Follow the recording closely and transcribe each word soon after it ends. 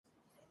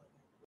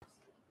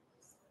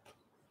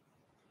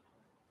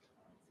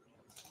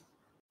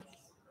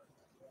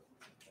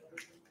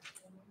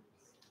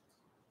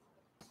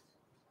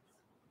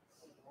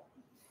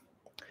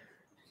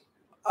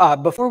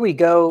Before we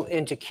go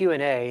into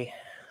Q&A,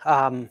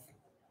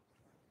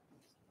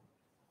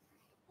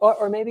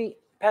 or maybe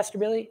Pastor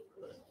Billy,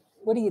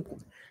 what do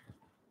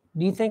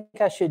you think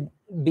I should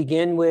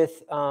begin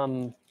with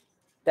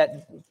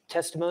that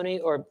testimony,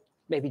 or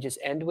maybe just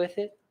end with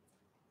it?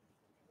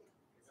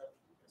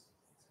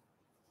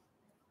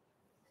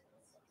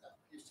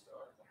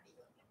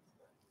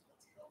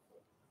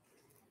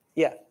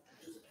 Yeah.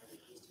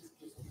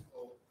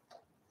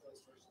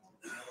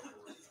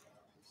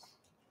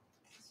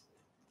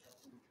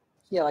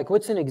 Yeah, like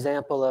what's an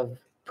example of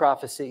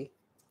prophecy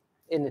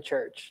in the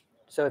church?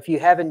 So if you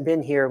haven't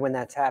been here when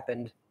that's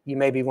happened, you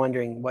may be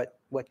wondering what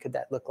could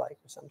that look like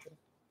or something.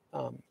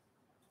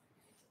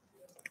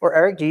 Or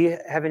Eric, do you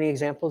have any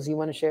examples you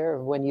want to share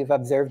of when you've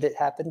observed it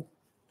happen?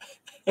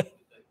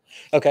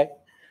 Okay.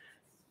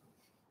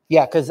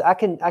 Yeah, because I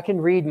can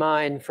read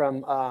mine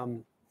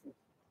from.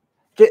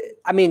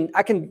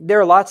 There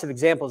are lots of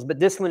examples, but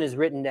this one is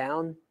written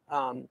down.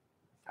 I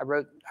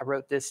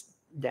wrote this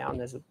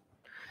down as a.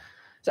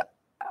 So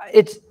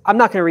I'm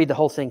not going to read the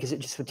whole thing because it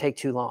just would take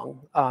too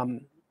long.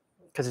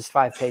 Because it's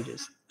 5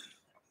 pages.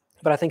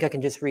 But I think I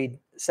can just read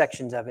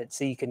sections of it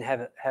so you can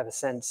have a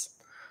sense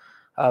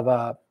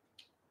of.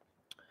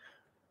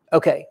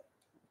 Okay.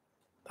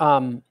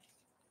 I'm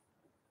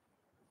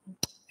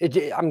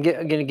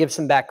going to give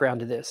some background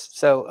to this.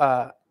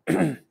 So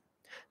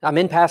I'm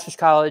in Pastor's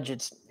College.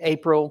 It's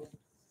April.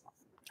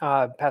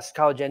 Pastor's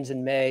College ends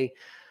in May.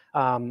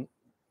 And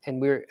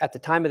we're at the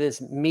time of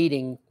this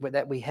meeting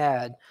that we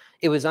had,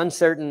 it was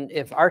uncertain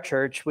if our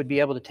church would be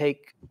able to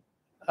take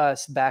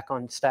us back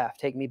on staff,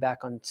 take me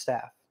back on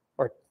staff,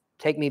 or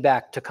take me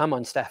back to come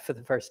on staff for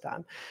the first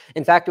time.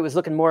 In fact, it was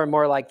looking more and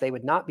more like they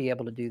would not be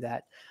able to do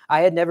that. I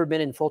had never been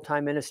in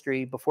full-time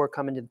ministry before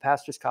coming to the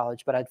Pastor's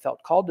College, but I'd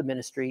felt called to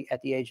ministry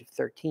at the age of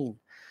 13.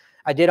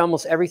 I did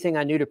almost everything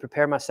I knew to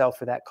prepare myself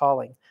for that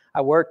calling.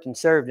 I worked and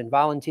served and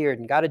volunteered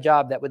and got a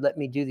job that would let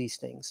me do these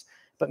things,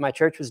 but my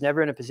church was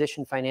never in a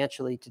position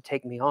financially to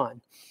take me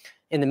on.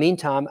 In the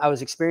meantime, I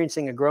was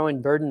experiencing a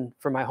growing burden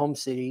for my home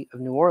city of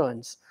New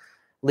Orleans.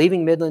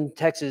 Leaving Midland,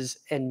 Texas,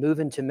 and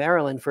moving to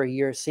Maryland for a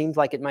year seemed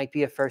like it might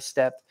be a first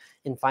step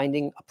in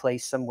finding a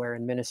place somewhere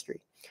in ministry.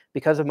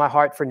 Because of my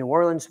heart for New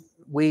Orleans,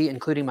 we,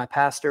 including my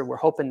pastor, were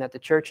hoping that the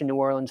church in New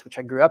Orleans, which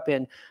I grew up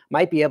in,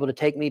 might be able to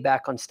take me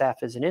back on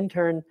staff as an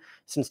intern,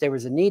 since there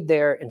was a need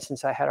there and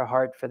since I had a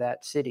heart for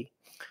that city.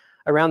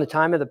 Around the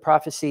time of the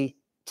prophecy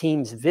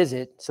team's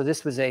visit, so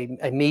this was a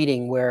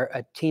meeting where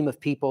a team of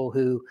people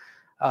who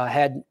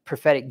had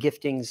prophetic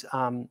giftings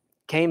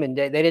came, and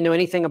they didn't know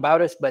anything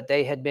about us, but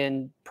they had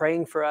been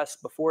praying for us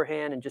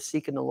beforehand and just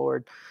seeking the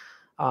Lord,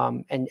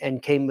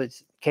 and came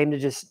to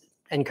just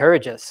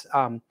encourage us.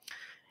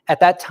 At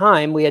that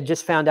time, we had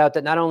just found out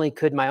that not only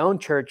could my own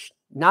church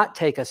not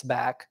take us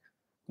back,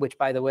 which,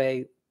 by the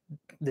way,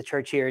 the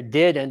church here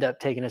did end up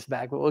taking us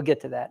back, but we'll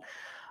get to that.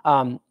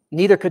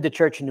 Neither could the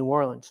church in New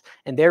Orleans.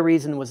 And their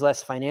reason was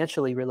less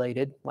financially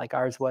related, like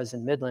ours was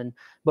in Midland,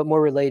 but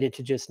more related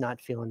to just not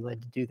feeling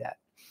led to do that.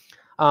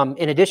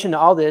 In addition to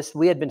all this,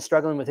 we had been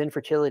struggling with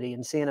infertility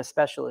and seeing a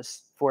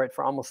specialist for it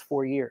for almost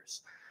 4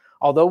 years.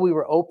 Although we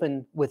were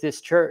open with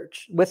this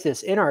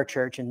in our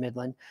church in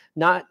Midland,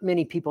 not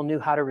many people knew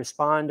how to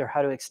respond or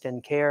how to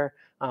extend care,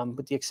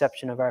 with the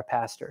exception of our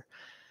pastor.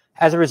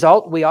 As a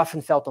result, we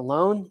often felt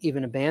alone,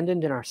 even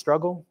abandoned in our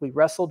struggle. We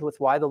wrestled with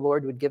why the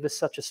Lord would give us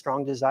such a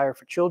strong desire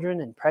for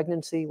children and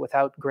pregnancy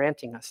without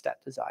granting us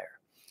that desire.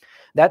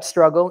 That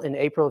struggle in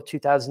April of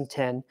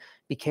 2010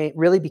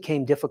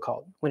 became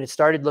difficult when it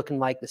started looking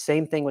like the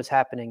same thing was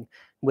happening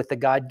with the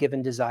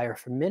God-given desire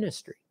for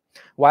ministry.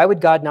 Why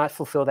would God not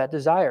fulfill that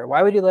desire?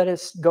 Why would he let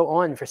us go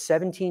on for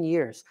 17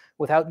 years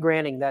without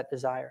granting that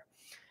desire?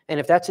 And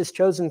if that's his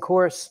chosen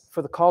course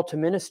for the call to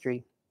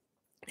ministry,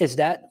 is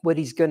that what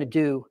he's going to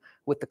do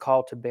with the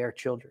call to bear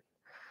children?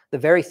 The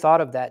very thought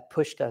of that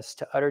pushed us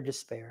to utter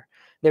despair.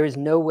 There is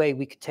no way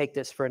we could take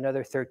this for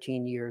another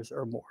 13 years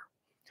or more.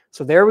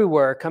 So there we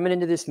were, coming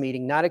into this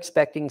meeting, not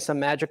expecting some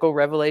magical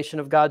revelation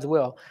of God's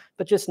will,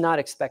 but just not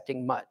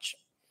expecting much.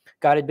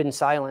 God had been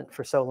silent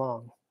for so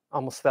long,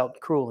 almost felt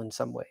cruel in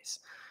some ways.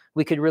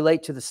 We could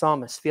relate to the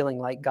psalmist feeling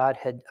like God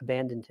had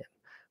abandoned him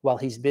while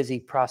he's busy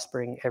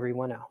prospering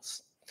everyone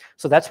else.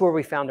 So that's where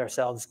we found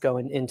ourselves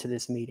going into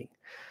this meeting.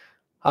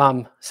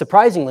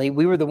 Surprisingly,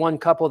 we were the one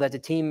couple that the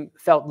team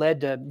felt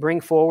led to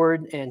bring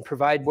forward and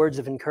provide words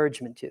of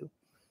encouragement to.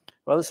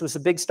 Well, this was a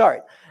big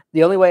start.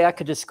 The only way I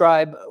could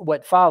describe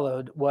what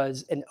followed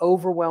was an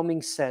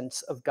overwhelming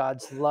sense of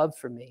God's love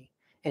for me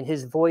and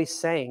his voice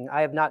saying, "I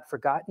have not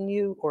forgotten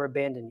you or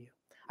abandoned you.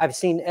 I've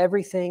seen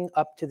everything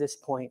up to this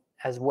point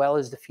as well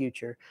as the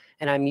future,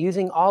 and I'm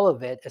using all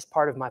of it as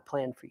part of my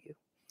plan for you."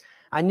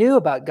 I knew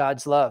about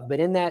God's love, but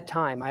in that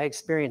time, I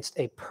experienced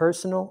a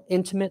personal,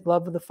 intimate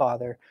love of the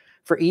Father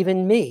for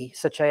even me,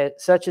 such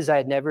as I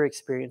had never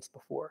experienced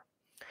before.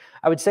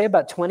 I would say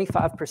about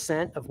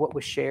 25% of what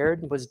was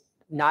shared was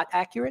not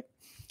accurate,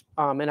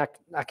 and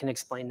I can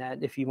explain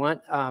that if you want.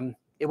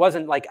 It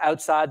wasn't like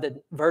outside the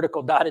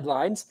vertical dotted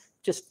lines,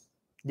 just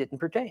didn't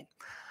pertain.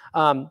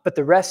 But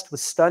the rest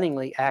was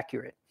stunningly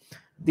accurate.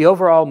 The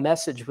overall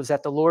message was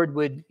that the Lord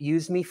would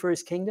use me for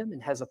his kingdom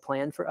and has a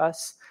plan for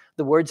us.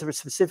 The words were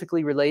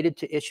specifically related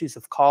to issues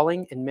of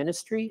calling and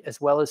ministry,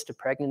 as well as to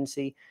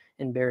pregnancy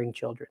and bearing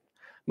children.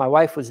 My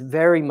wife was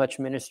very much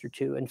ministered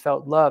to and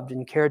felt loved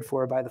and cared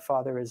for by the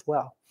Father as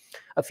well.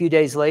 A few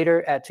days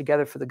later, at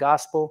Together for the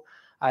Gospel,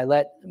 I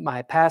let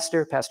my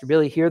pastor, Pastor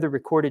Billy, hear the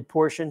recorded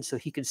portion so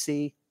he could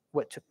see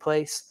what took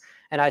place.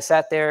 And I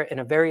sat there in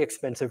a very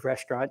expensive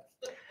restaurant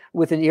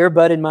with an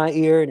earbud in my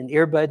ear and an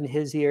earbud in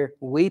his ear,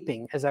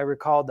 weeping as I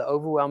recalled the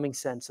overwhelming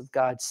sense of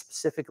God's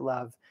specific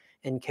love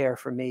and care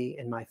for me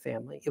and my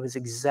family. It was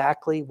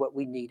exactly what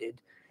we needed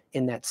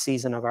in that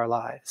season of our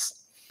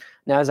lives.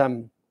 Now, as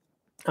I'm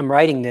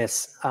writing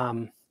this,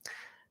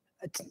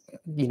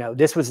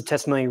 this was a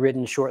testimony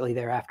written shortly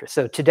thereafter.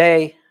 So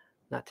today,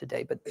 not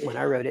today, but when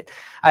I wrote it,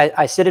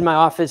 I sit in my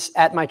office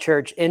at my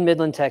church in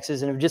Midland,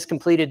 Texas, and have just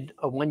completed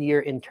a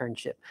 1-year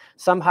internship.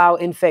 Somehow,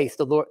 in faith,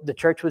 the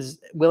church was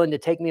willing to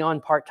take me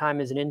on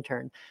part-time as an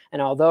intern. And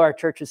although our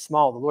church is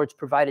small, the Lord's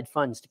provided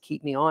funds to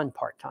keep me on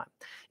part-time.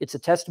 It's a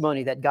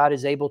testimony that God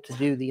is able to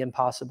do the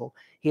impossible.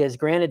 He has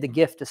granted the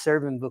gift to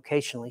serve him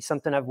vocationally,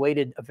 something I've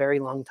waited a very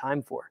long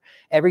time for.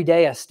 Every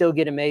day, I still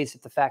get amazed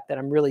at the fact that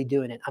I'm really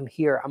doing it. I'm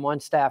here. I'm on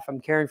staff.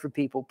 I'm caring for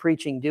people,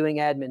 preaching, doing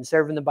admin,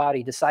 serving the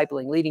body,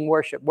 discipling, leading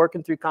worship,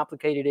 working through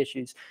complicated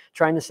issues,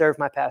 trying to serve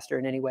my pastor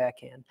in any way I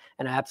can.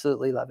 And I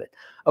absolutely love it.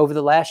 Over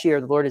the last year,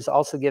 the Lord has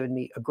also given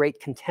me a great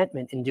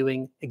contentment in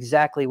doing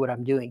exactly what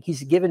I'm doing.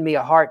 He's given me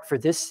a heart for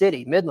this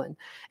city, Midland,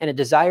 and a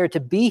desire to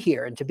be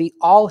here and to be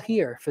all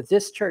here for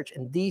this church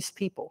and these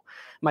people.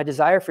 My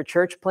desire for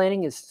church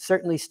planning is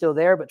certainly still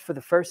there, but for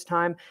the first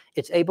time,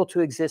 it's able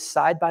to exist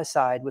side by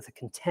side with a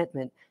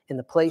contentment in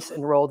the place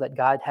and role that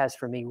God has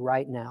for me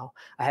right now.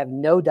 I have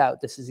no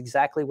doubt this is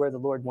exactly where the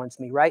Lord wants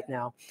me right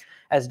now.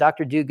 As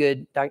Dr.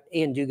 Ian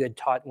Duguid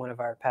taught one of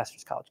our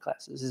pastor's college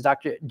classes, as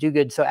Dr.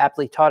 Duguid so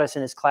aptly taught us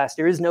in his class,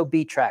 there is no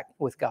B track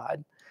with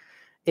God.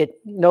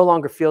 It no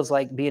longer feels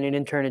like being an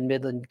intern in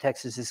Midland,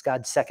 Texas is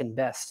God's second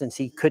best since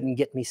he couldn't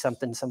get me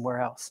something somewhere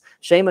else.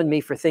 Shame on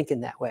me for thinking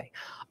that way.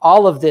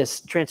 All of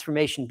this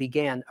transformation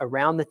began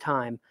around the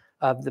time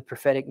of the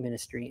prophetic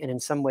ministry and in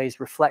some ways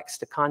reflects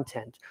the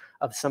content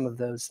of some of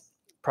those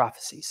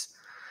prophecies.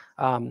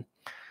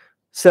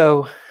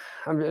 So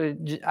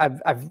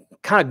I've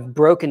kind of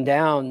broken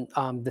down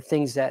the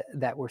things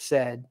that were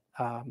said.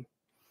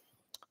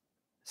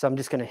 So I'm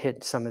just going to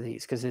hit some of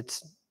these because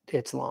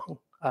it's long.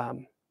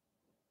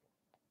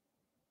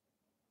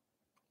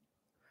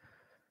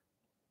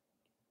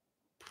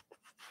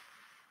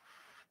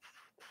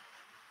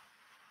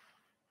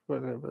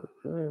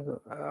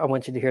 I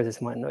want you to hear this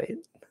one. Wait.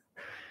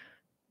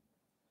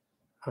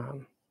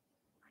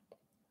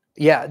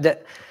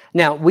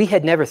 Now, we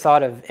had never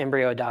thought of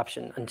embryo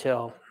adoption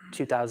until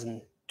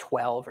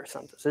 2012 or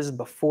something. So this is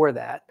before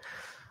that.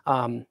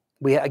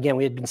 We had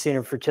been seeing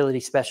a fertility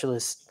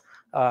specialist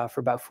for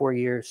about 4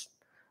 years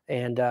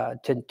and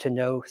to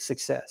no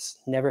success.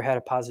 Never had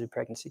a positive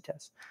pregnancy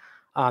test.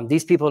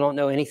 These people don't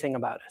know anything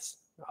about us.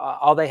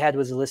 All they had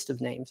was a list of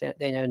names.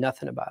 They know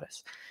nothing about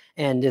us.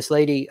 And this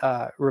lady,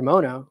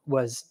 Ramona,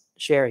 was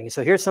sharing.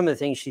 So here's some of the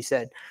things she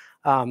said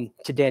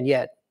to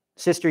Daniette.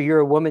 Sister,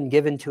 you're a woman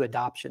given to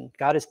adoption.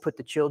 God has put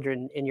the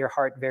children in your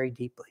heart very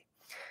deeply.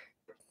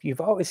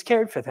 You've always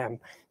cared for them,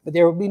 but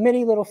there will be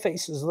many little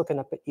faces looking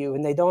up at you,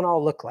 and they don't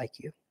all look like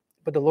you.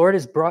 But the Lord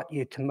has brought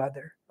you to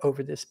mother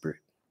over this brood.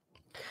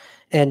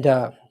 And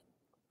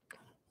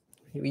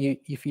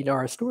if you know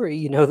our story,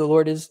 you know the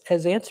Lord has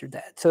answered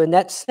that. So in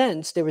that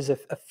sense, there was a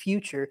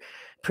future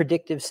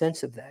predictive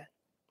sense of that.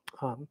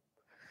 A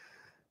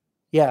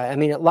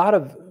lot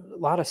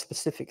of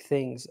specific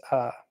things.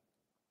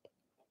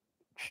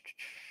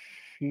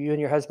 You and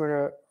your husband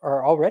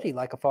are already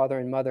like a father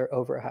and mother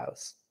over a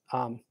house.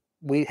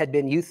 We had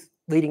been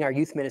leading our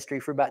youth ministry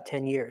for about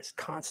 10 years,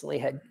 constantly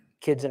had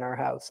kids in our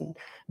house and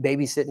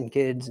babysitting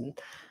kids and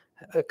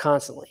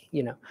constantly,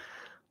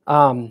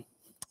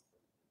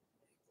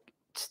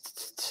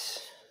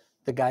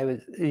 the guy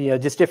was,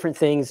 just different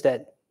things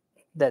that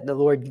the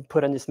Lord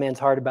put on this man's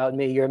heart about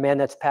me. You're a man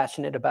that's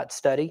passionate about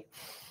study.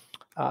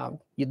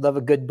 You'd love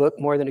a good book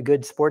more than a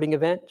good sporting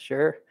event.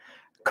 Sure.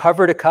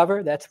 Cover to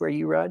cover, that's where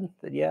you run.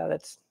 But yeah,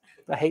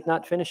 I hate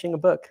not finishing a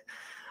book.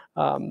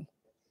 Another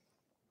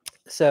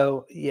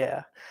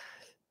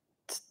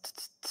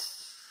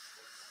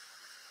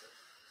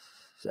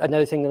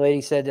thing the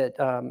lady said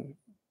that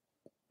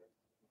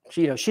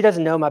she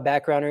doesn't know my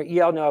background.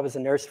 Y'all know I was a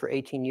nurse for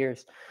 18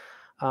 years.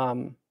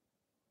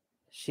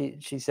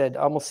 She said,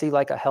 almost see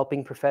like a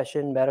helping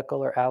profession, medical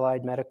or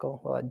allied medical.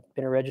 Well, I'd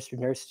been a registered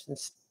nurse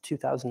since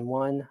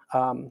 2001.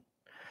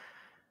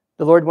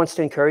 The Lord wants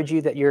to encourage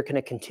you that you're going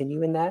to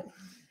continue in that.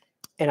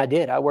 And I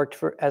did. I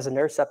worked as a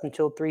nurse up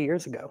until 3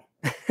 years ago,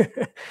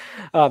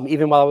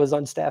 even while I was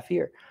on staff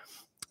here.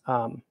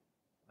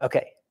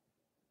 Okay.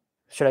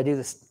 Should I do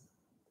this?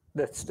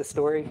 That's the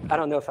story. I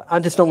don't know if I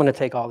just don't want to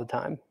take all the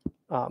time.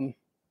 You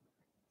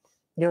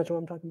know what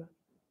I'm talking about?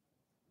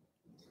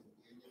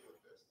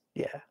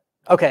 Yeah.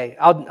 Okay.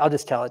 I'll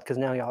just tell it because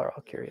now y'all are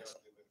all curious.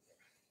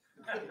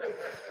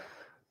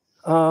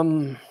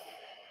 I'll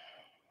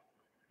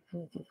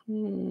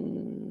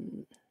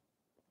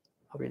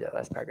read that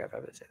last paragraph. I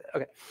would say that.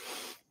 Okay.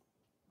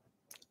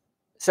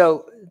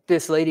 So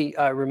this lady,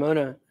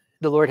 Ramona,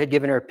 the Lord had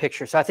given her a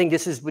picture. So I think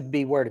this would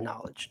be word of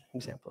knowledge,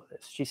 example of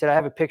this. She said, I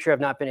have a picture I've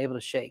not been able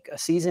to shake. A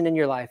season in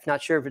your life,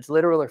 not sure if it's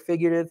literal or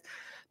figurative,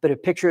 but a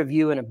picture of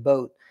you in a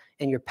boat,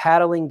 and you're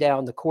paddling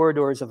down the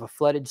corridors of a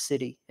flooded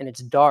city, and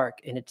it's dark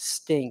and it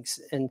stinks,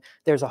 and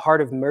there's a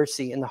heart of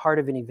mercy and the heart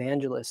of an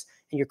evangelist,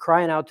 and you're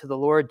crying out to the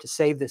Lord to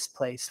save this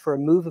place, for a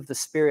move of the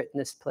Spirit in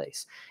this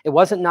place. It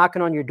wasn't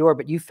knocking on your door,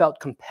 but you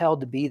felt compelled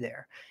to be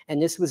there. And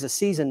this was a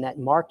season that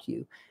marked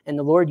you, and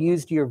the Lord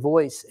used your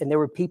voice, and there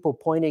were people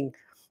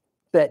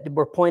that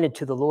were pointed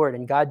to the Lord,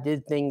 and God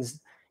did things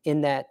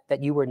in that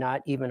you were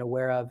not even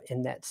aware of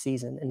in that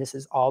season. And this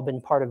has all been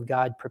part of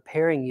God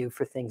preparing you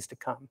for things to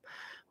come.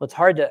 Well, it's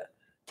hard to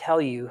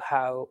tell you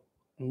how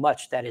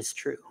much that is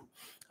true,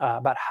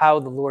 about how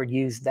the Lord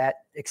used that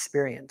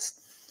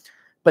experience.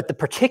 But the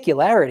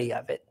particularity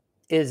of it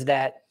is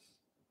that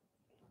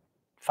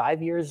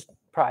 5 years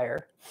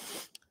prior,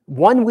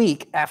 1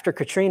 week after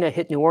Katrina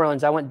hit New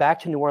Orleans, I went back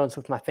to New Orleans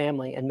with my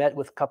family and met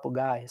with a couple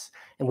guys.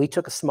 And we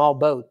took a small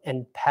boat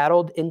and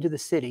paddled into the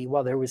city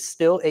while there was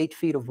still 8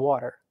 feet of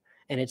water.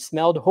 And it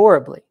smelled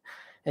horribly.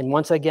 And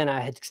once again, I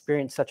had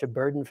experienced such a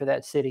burden for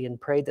that city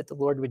and prayed that the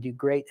Lord would do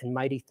great and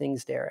mighty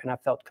things there. And I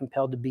felt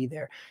compelled to be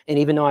there. And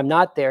even though I'm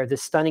not there,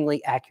 this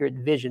stunningly accurate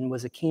vision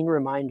was a keen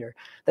reminder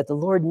that the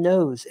Lord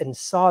knows and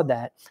saw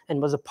that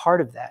and was a part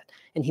of that.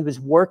 And he was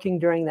working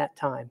during that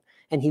time.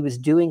 And he was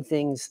doing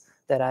things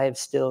that I have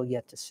still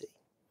yet to see.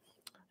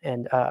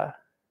 And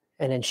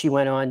then she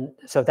went on.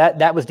 So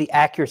that was the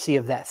accuracy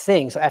of that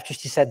thing. So after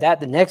she said that,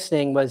 the next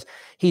thing was,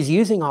 he's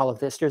using all of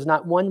this. There's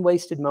not one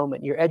wasted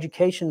moment. Your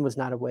education was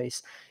not a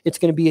waste. It's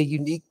going to be a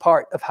unique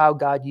part of how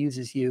God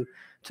uses you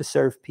to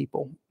serve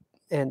people.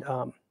 And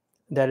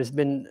that has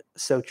been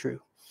so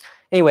true.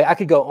 Anyway, I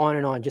could go on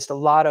and on. Just a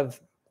lot of,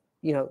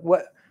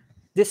 what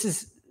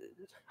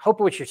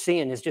you're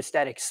seeing is just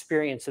that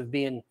experience of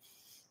being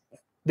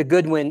the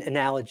Goodwin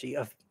analogy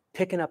of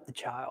picking up the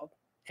child,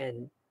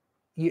 and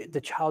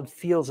the child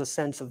feels a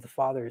sense of the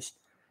father's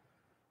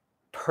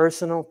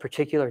personal,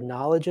 particular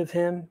knowledge of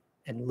him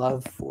and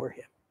love for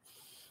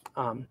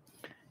him.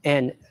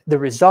 And the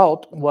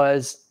result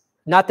was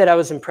not that I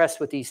was impressed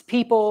with these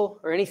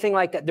people or anything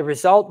like that. The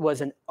result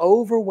was an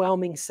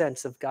overwhelming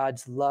sense of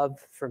God's love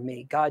for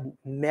me. God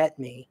met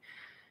me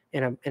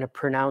in a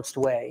pronounced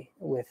way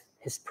with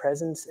his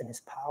presence and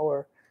his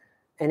power.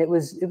 And it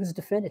was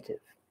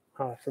definitive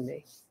for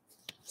me.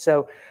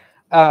 So,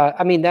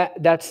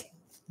 that's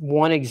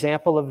one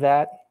example of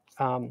that.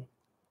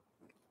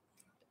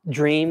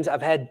 Dreams,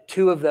 I've had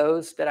 2 of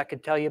those that I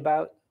could tell you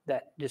about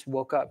that just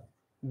woke up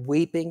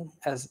weeping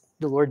as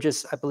the Lord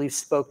just, I believe,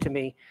 spoke to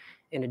me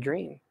in a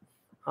dream.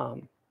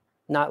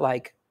 Not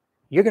like,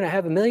 you're going to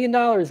have $1 million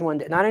one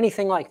day, not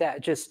anything like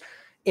that. Just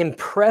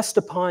impressed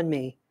upon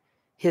me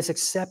his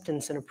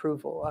acceptance and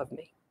approval of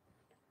me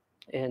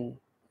in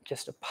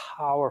just a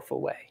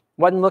powerful way.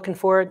 Wasn't looking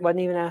for it,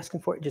 wasn't even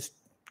asking for it.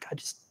 God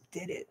just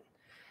did it.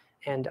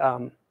 And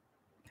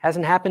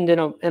hasn't happened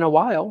in a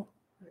while,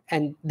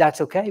 and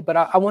that's okay. But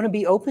I want to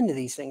be open to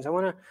these things. I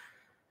want to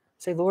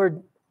say,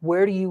 Lord,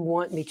 where do you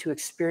want me to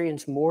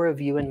experience more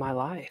of you in my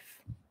life?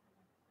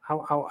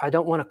 I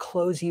don't want to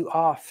close you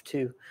off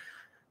to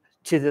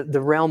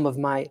the realm of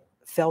my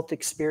felt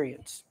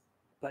experience,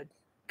 but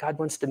God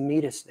wants to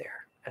meet us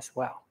there as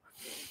well.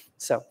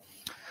 So,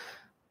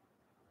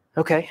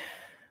 okay.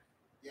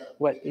 Yeah.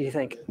 What do you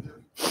think?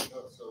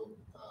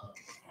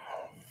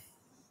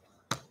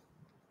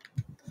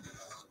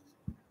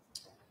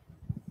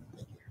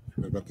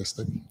 About this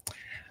thing.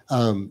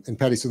 And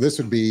Patty, so this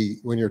would be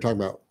when you're talking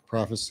about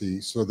prophecy.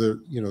 So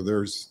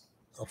there's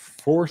a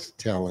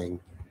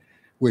foretelling,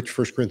 which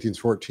 1 Corinthians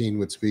 14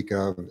 would speak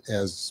of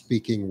as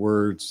speaking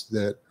words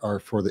that are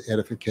for the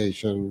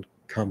edification,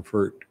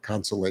 comfort,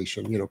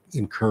 consolation,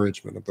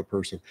 encouragement of the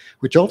person,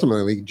 which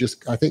ultimately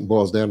just, I think,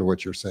 boils down to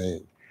what you're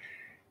saying,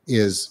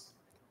 is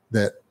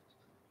that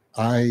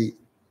I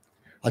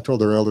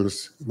told our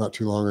elders not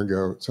too long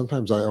ago,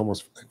 sometimes I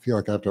almost feel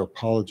like I have to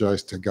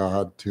apologize to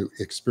God to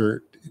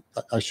experience.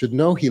 I should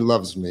know he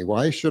loves me.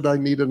 Why should I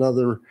need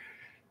another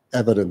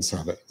evidence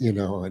of it?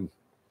 And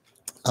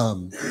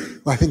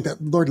I think that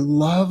Lord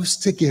loves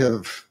to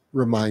give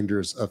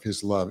reminders of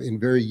his love in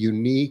very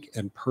unique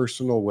and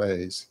personal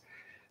ways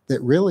that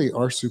really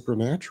are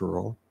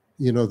supernatural.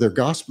 They're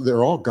gospel.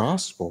 They're all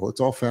gospel. It's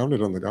all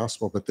founded on the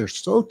gospel, but they're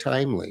so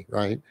timely,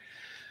 right?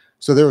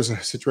 So there was a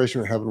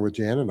situation that happened with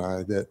Jan and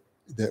I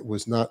that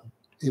was not,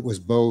 it was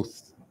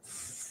both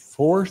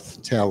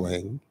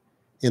forthtelling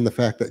in the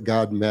fact that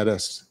God met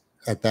us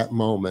at that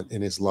moment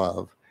in his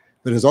love,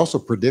 but is also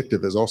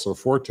predictive, is also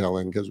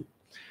foretelling, because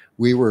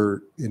we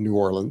were in New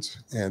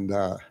Orleans and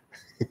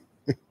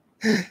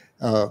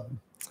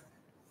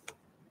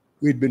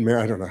we'd been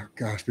married, I don't know,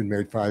 been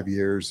married 5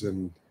 years.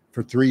 And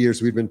for 3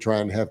 years, we'd been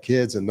trying to have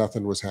kids and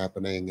nothing was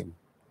happening. And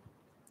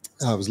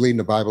I was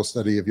leading a Bible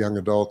study of young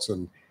adults,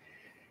 and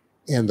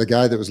the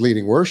guy that was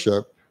leading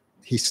worship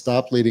he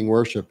stopped leading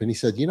worship and he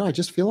said, I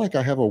just feel like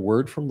I have a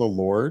word from the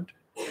Lord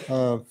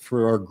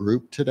for our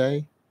group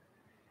today.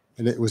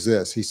 And it was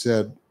this. He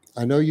said,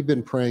 I know you've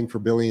been praying for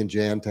Billy and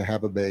Jan to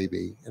have a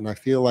baby, and I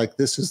feel like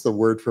this is the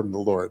word from the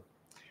Lord.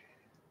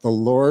 The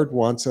Lord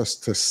wants us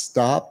to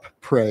stop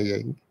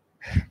praying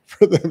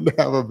for them to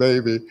have a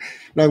baby.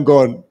 And I'm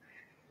going,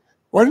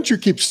 why don't you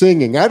keep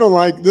singing? I don't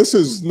like, this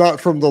is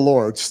not from the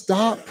Lord.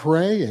 Stop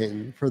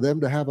praying for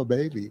them to have a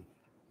baby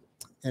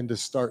and to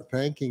start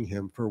thanking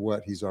him for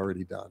what he's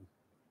already done.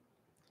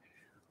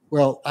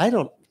 Well,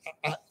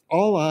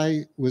 all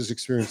I was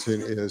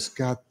experiencing is,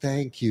 God,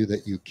 thank you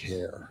that you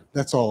care.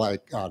 That's all I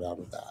got out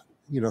of that.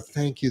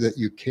 Thank you that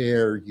you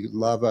care. You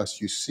love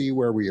us. You see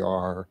where we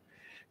are.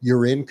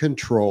 You're in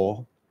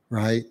control,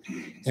 right?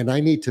 And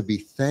I need to be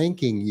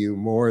thanking you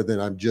more than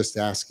I'm just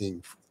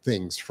asking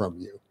things from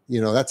you.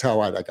 That's how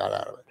I got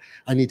out of it.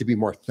 I need to be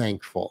more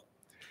thankful.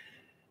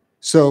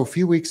 So a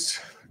few weeks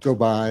go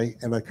by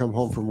and I come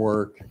home from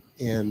work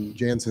and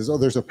Jan says, oh,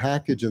 there's a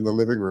package in the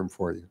living room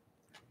for you.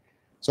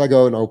 So I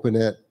go and open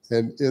it,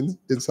 and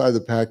inside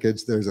the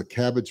package, there's a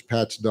Cabbage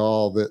Patch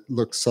doll that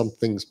looks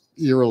something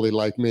eerily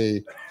like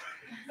me,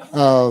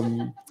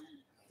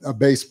 a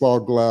baseball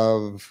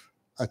glove,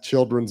 a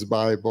children's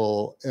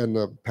Bible, and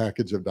a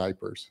package of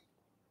diapers.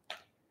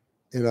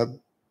 And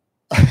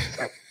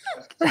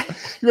you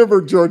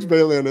remember George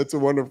Bailey and It's a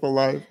Wonderful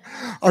Life?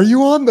 Are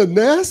you on the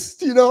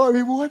nest?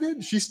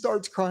 What? She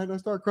starts crying. I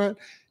start crying.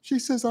 She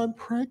says, I'm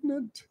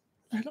pregnant.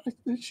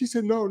 And she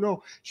said,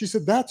 no. She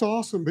said, that's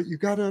awesome, but you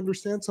got to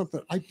understand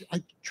something. I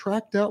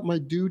tracked out my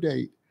due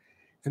date,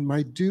 and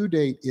my due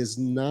date is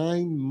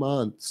 9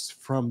 months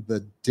from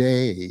the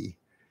day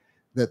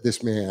that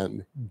this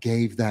man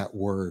gave that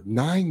word.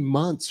 9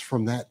 months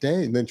from that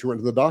day. And then she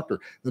went to the doctor.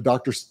 The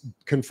doctor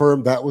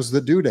confirmed that was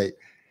the due date.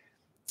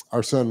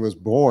 Our son was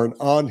born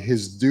on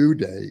his due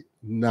date,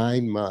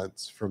 9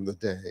 months from the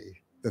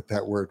day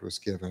that word was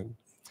given.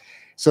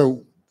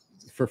 So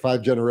for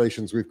 5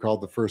 generations, we've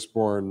called the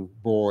firstborn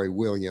boy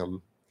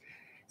William.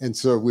 And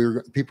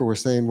so people were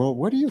saying, well,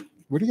 what are you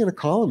going to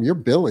call him? You're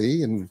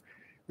Billy. And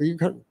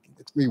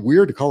it's be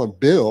weird to call him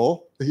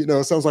Bill.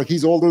 It sounds like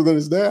he's older than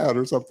his dad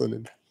or something.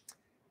 And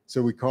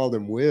so we called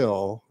him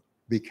Will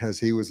because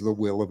he was the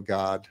will of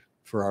God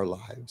for our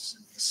lives.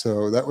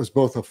 So that was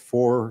both a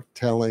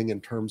foretelling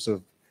in terms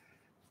of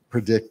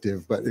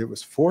predictive, but it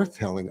was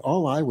foretelling.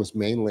 All I was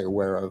mainly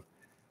aware of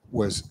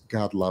was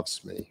God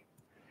loves me.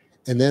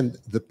 And then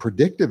the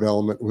predictive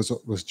element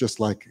was just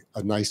like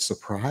a nice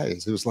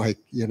surprise. It was like,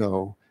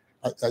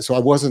 so I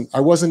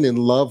wasn't in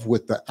love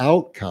with the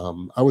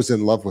outcome. I was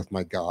in love with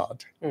my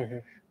God,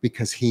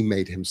 because he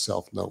made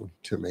himself known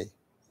to me,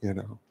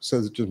 So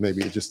it's just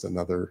maybe just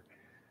another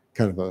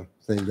kind of a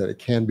thing that it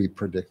can be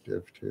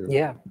predictive too.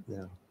 Yeah.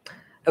 Yeah.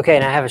 Okay.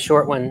 And I have a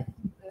short one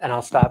and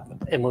I'll stop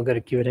and we'll go to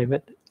Q&A.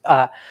 But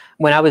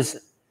when I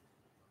was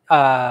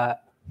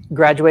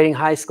graduating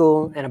high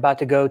school and about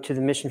to go to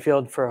the mission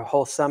field for a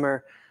whole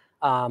summer.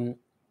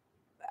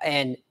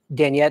 And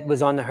Daniette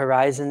was on the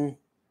horizon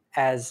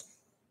as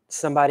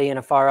somebody in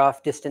a far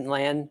off distant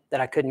land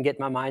that I couldn't get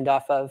my mind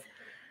off of,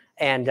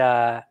 and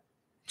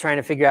trying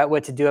to figure out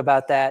what to do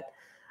about that.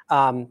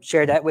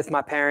 Shared that with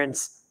my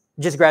parents,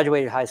 just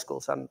graduated high school.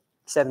 So I'm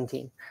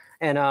 17.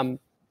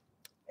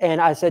 And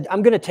I said,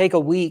 I'm going to take a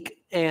week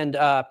and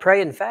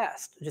pray and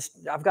fast.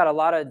 I've got a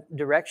lot of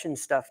direction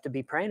stuff to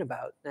be praying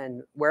about.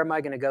 And where am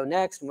I going to go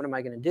next? And what am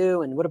I going to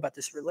do? And what about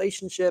this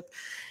relationship?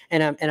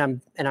 And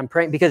I'm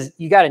praying, because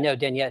you got to know,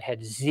 Daniette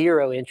had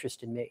zero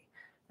interest in me,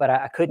 but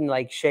I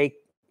couldn't shake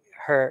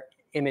her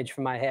image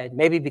from my head.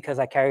 Maybe because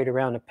I carried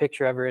around a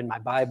picture of her in my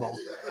Bible.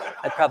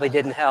 That probably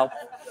didn't help.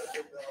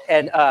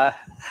 And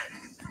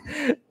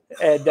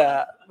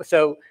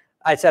so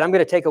I said, I'm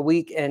going to take a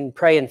week and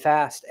pray and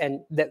fast.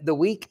 And the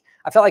week,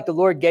 I felt like the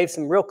Lord gave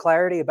some real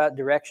clarity about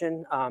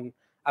direction.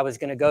 I was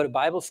going to go to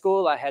Bible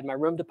school. I had my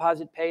room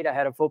deposit paid. I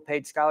had a full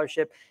paid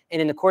scholarship.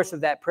 And in the course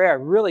of that prayer, I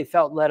really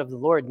felt led of the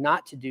Lord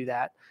not to do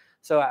that.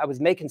 So I was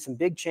making some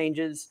big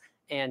changes,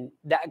 and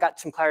that got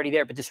some clarity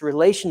there. But this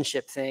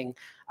relationship thing,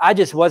 I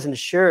just wasn't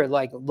sure.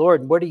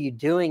 Lord, what are you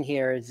doing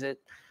here? Is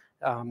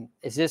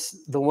this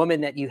the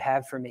woman that you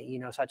have for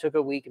me? So I took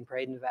a week and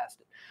prayed and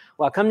fasted.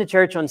 Well, I come to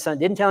church on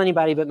Sunday, didn't tell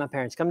anybody but my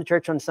parents. Come to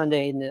church on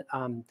Sunday,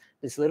 and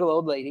this little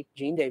old lady,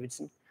 Jean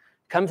Davidson,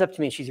 comes up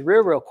to me, and she's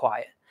real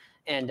quiet.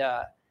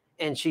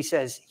 And she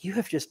says, you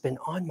have just been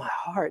on my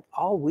heart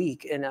all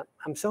week. And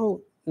I'm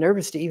so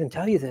nervous to even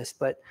tell you this,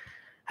 but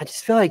I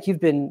just feel like you've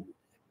been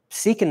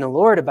seeking the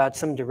Lord about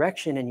some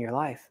direction in your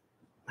life.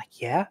 I'm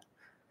like, yeah,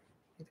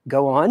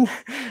 go on.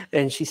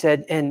 And she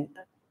said, and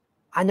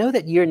I know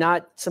that you're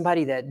not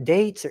somebody that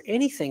dates or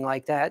anything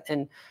like that.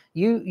 And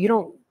you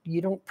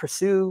don't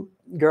pursue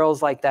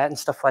girls like that and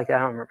stuff like that. I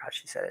don't remember how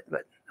she said it,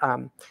 but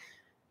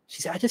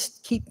she said, I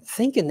just keep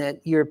thinking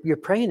that you're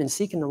praying and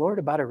seeking the Lord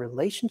about a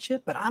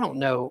relationship, but I don't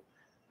know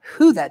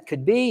who that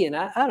could be. And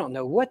I don't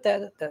know what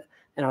that,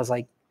 and I was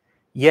like,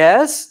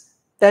 yes.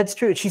 that's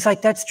true. She's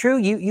like, that's true.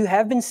 You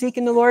have been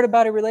seeking the Lord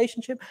about a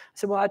relationship? I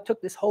said, well, I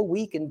took this whole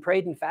week and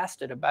prayed and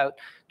fasted about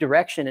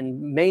direction.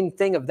 And main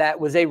thing of that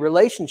was a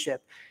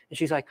relationship. And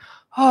she's like,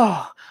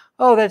 oh,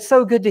 that's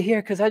so good to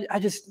hear. Because I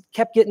just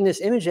kept getting this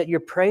image that you're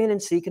praying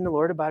and seeking the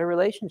Lord about a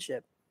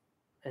relationship.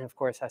 And of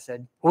course I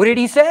said, what did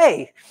he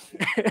say?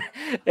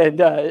 And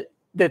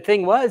the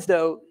thing was,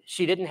 though,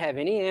 she didn't have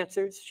any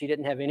answers. She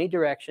didn't have any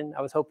direction.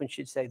 I was hoping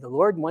she'd say, the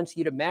Lord wants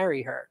you to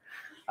marry her.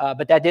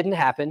 But that didn't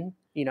happen,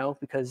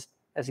 because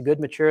as a good,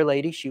 mature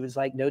lady, she was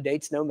like, no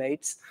dates, no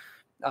mates.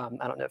 I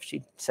don't know if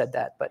she said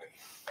that,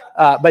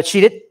 but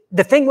she did.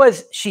 The thing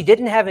was, she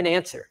didn't have an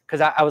answer,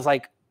 because I was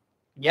like,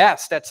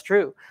 yes, that's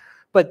true.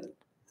 But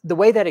the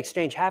way that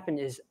exchange happened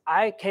is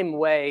I came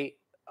away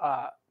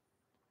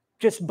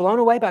just blown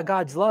away by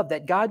God's love,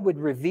 that God would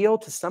reveal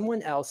to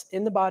someone else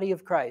in the body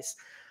of Christ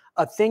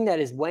a thing that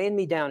is weighing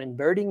me down and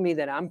burdening me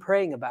that I'm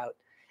praying about.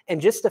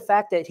 And just the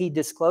fact that he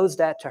disclosed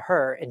that to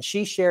her and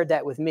she shared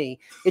that with me,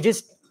 it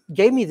just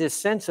gave me this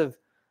sense of,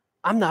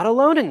 I'm not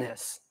alone in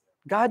this.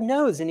 God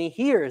knows and he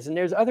hears, and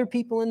there's other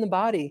people in the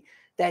body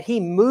that he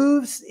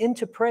moves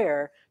into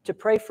prayer to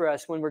pray for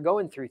us when we're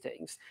going through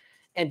things.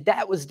 And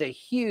that was the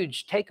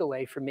huge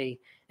takeaway for me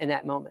in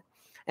that moment.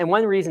 And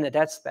one reason that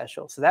that's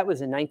special, so that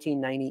was in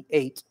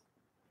 1998.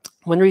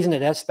 One reason that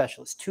that's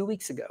special is 2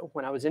 weeks ago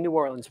when I was in New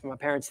Orleans for my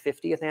parents'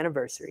 50th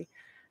anniversary,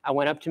 I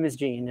went up to Ms.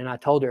 Jean and I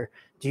told her,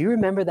 do you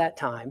remember that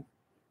time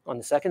on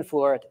the second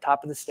floor at the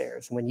top of the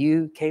stairs when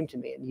you came to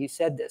me and you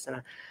said this?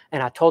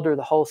 And I told her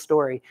the whole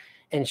story,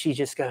 and she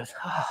just goes,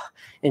 oh,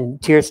 and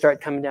tears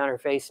start coming down her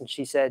face. And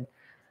she said,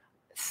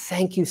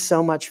 thank you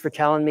so much for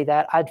telling me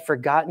that. I'd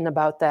forgotten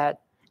about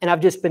that. And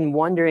I've just been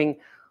wondering,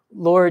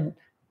 Lord,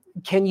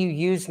 can you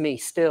use me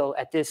still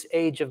at this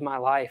age of my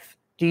life?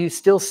 Do you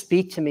still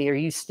speak to me? Are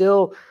you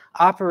still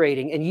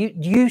operating? And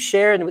you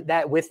sharing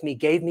that with me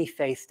gave me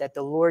faith that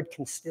the Lord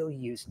can still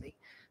use me.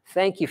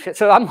 Thank you.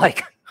 So I'm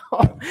like,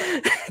 oh,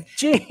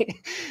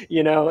 gee,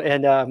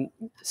 and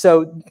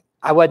so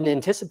I wasn't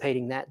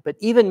anticipating that. But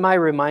even my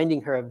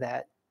reminding her of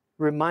that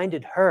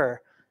reminded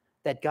her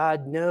that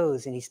God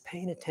knows and he's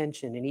paying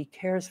attention and he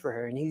cares for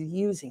her and he's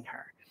using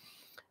her.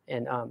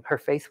 And her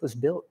faith was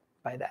built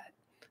by that.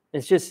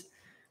 It's just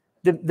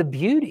the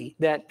beauty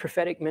that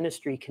prophetic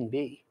ministry can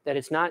be, that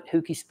it's not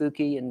hooky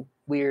spooky and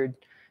weird.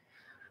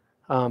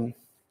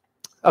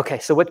 Okay,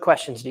 so what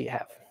questions do you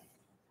have?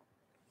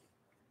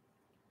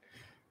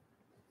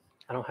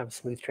 I don't have a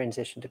smooth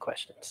transition to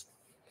questions.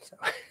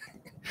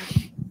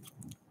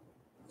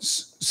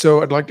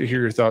 So I'd like to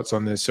hear your thoughts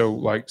on this. So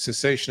like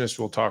cessationists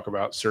will talk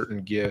about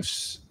certain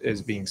gifts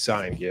as being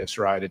sign gifts,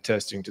 right?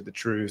 Attesting to the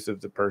truth of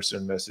the person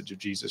and message of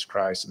Jesus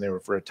Christ. And they were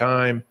for a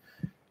time.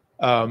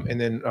 And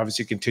then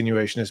obviously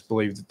continuationists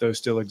believe that those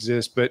still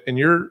exist. But in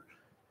your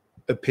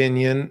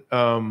opinion,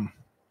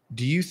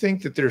 do you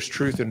think that there's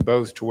truth in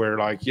both, to where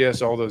like,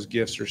 yes, all those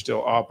gifts are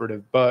still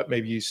operative, but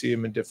maybe you see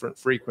them in different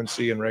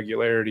frequency and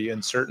regularity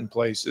in certain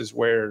places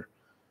where,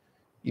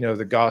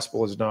 the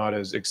gospel is not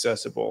as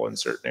accessible in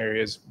certain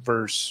areas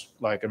versus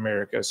like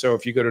America. So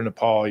if you go to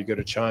Nepal, you go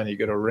to China, you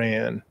go to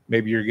Iran,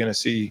 maybe you're going to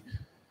see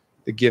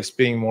the gifts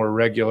being more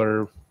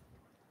regular,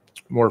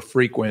 more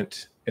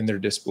frequent in their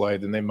display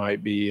than they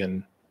might be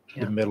in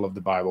the middle of the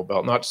Bible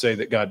Belt. Not to say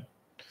that God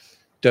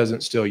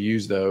doesn't still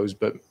use those,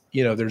 but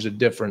there's a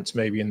difference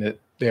maybe in that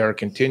they are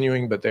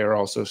continuing, but they are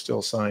also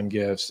still sign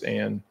gifts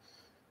and,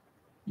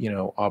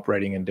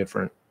 operating in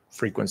different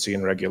frequency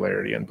and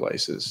regularity in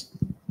places.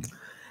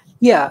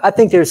 Yeah, I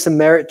think there's some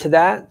merit to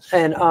that.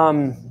 And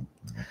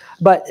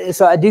but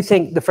so I do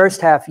think the first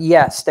half,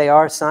 yes, they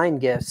are sign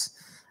gifts.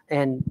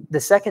 And the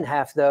second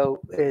half, though,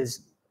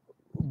 is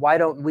why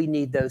don't we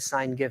need those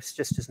sign gifts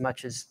just as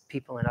much as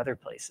people in other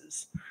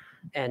places?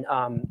 And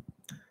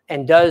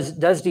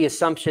does the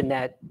assumption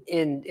that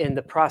in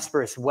the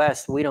prosperous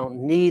West we don't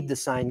need the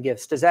sign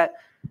gifts, does that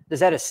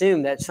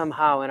assume that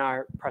somehow in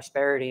our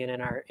prosperity and in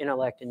our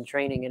intellect and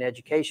training and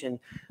education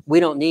we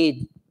don't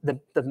need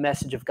the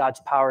message of God's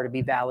power to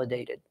be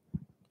validated?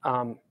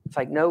 It's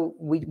like, no,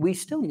 we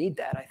still need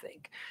that, I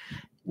think.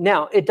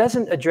 Now, it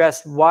doesn't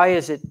address why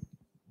is it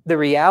the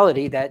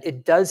reality that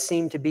it does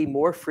seem to be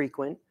more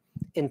frequent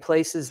in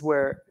places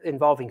where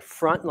involving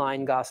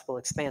frontline gospel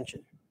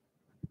expansion,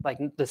 like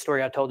the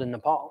story I told in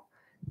Nepal.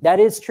 That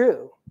is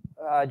true,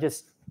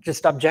 just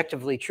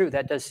objectively true.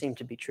 That does seem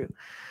to be true.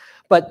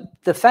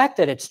 But the fact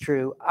that it's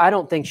true, I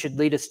don't think should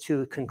lead us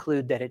to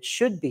conclude that it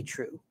should be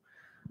true.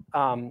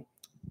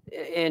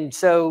 And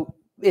so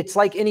it's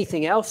like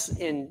anything else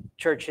in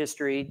church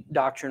history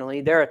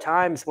doctrinally. There are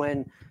times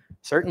when,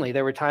 certainly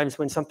there were times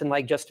when something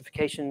like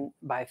justification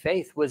by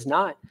faith was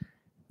not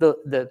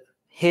the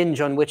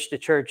hinge on which the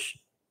church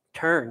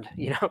turned,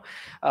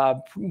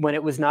 when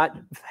it was not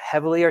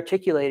heavily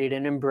articulated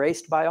and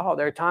embraced by all.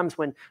 There are times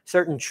when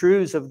certain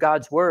truths of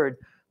God's word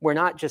were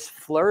not just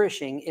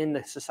flourishing in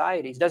the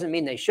societies. Doesn't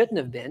mean they shouldn't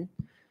have been,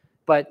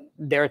 but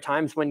there are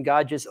times when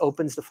God just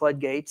opens the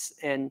floodgates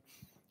and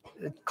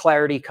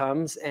clarity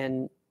comes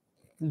and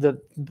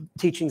the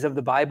teachings of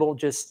the Bible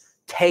just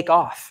take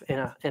off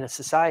in a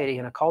society,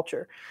 in a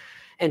culture.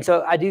 And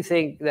so I do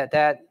think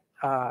that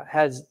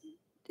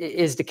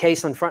is the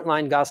case on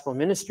frontline gospel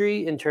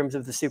ministry in terms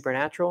of the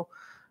supernatural,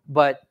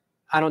 but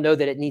I don't know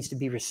that it needs to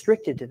be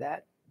restricted to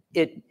that.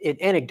 It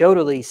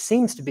anecdotally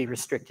seems to be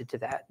restricted to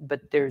that,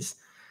 but there's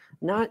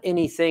not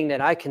anything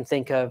that I can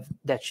think of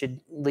that should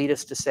lead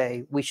us to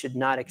say we should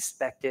not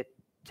expect it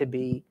to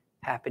be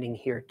happening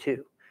here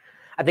too.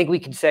 I think we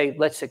could say,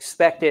 let's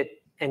expect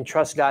it and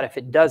trust God if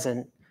it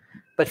doesn't.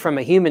 But from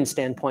a human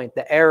standpoint,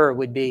 the error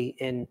would be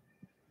in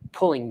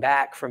pulling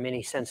back from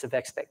any sense of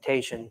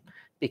expectation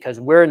because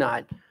we're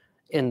not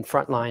in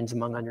front lines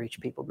among unreached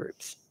people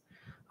groups.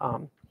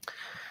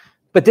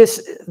 But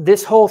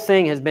this whole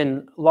thing has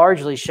been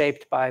largely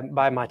shaped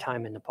by my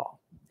time in Nepal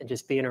and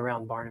just being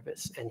around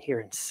Barnabas and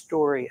hearing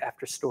story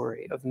after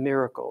story of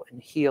miracle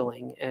and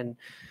healing and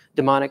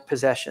demonic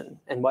possession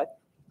and what?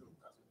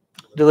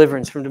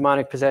 Deliverance from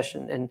demonic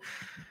possession. And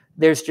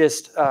there's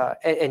just,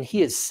 and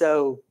he is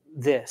so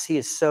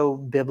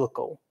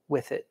biblical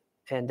with it.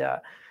 And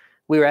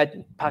we were at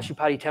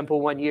Pashupati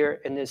Temple one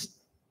year, and this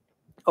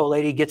old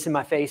lady gets in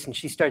my face and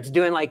she starts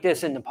doing like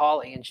this in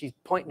Nepali, and she's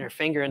pointing her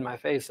finger in my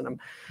face, and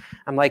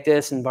I'm like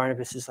this, and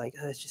Barnabas is like,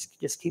 oh,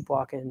 just keep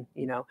walking,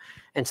 you know.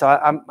 And so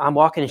I'm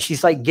walking, and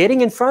she's like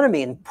getting in front of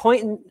me and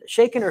pointing,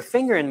 shaking her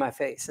finger in my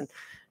face,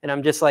 and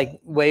I'm just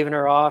like waving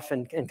her off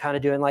and kind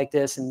of doing like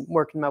this and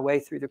working my way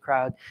through the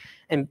crowd.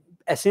 And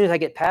as soon as I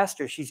get past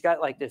her, she's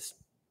got like this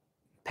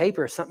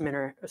paper or something in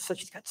her, so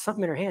she's got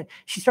something in her hand.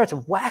 She starts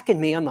whacking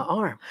me on the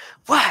arm,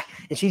 whack,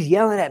 and she's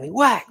yelling at me,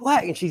 whack,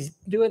 whack, and she's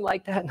doing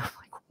like that. And I'm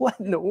like, what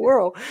in the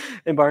world?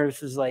 And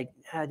Barnabas is like,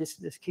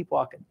 just keep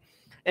walking.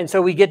 And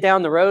so we get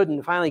down the road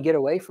and finally get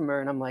away from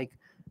her. And I'm like,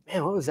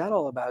 man, what was that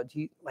all about? Do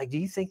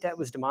you think that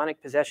was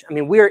demonic possession? I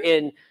mean, we're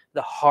in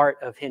the heart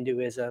of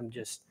Hinduism,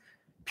 just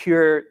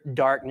pure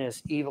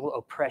darkness, evil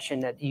oppression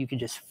that you can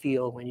just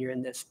feel when you're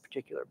in this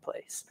particular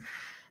place.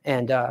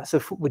 And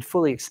so would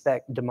fully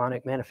expect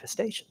demonic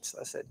manifestations. So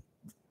I said,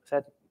 is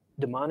that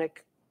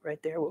demonic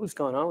right there? What was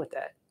going on with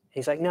that?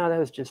 He's like, no, that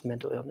was just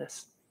mental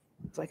illness.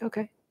 I was like,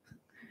 okay.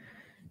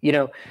 You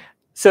know,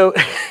 so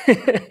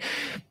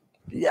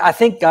I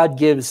think God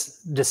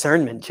gives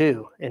discernment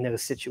too in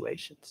those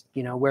situations,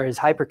 you know, whereas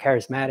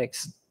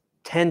hypercharismatics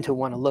tend to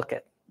want to look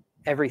at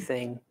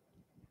everything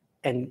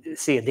and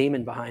see a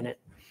demon behind it.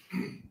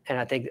 And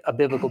I think a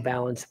biblical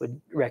balance would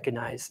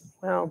recognize,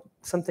 well,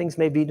 some things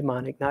may be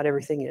demonic, not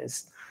everything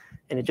is.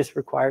 And it just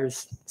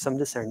requires some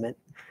discernment.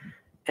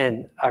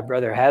 And our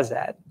brother has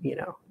that, you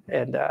know.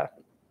 And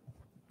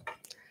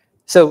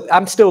so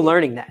I'm still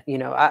learning that, you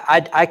know.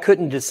 I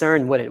couldn't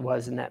discern what it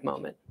was in that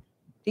moment.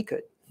 He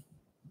could.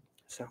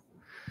 So,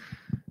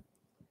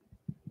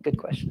 good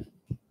question.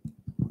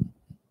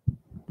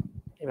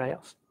 Anybody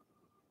else?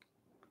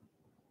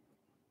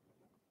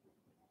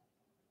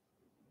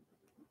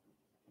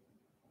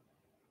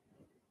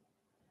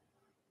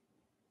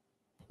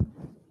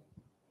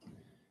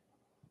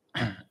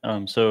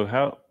 So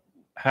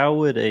how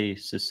would a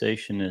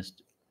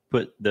cessationist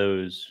put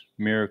those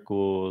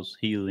miracles,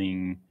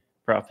 healing,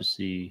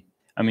 prophecy?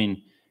 I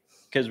mean,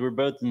 because we're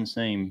both in the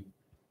same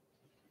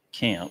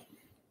camp,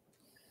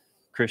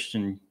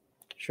 Christian,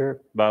 Sure,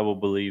 Bible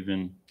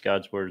believing,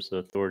 God's word is the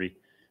authority.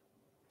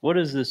 What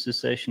does the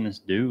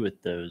cessationist do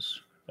with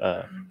those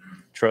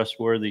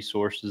trustworthy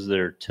sources that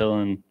are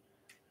telling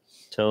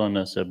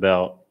us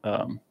about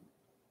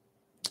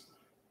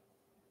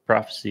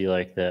prophecy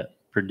like that,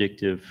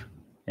 predictive?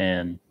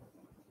 And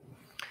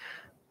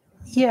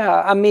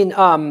yeah, I mean,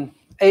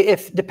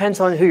 if depends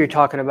on who you're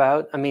talking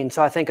about. I mean,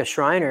 so I think a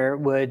Shriner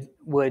would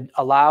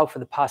allow for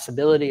the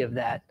possibility of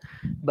that,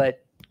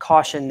 but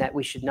caution that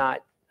we should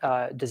not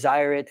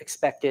desire it,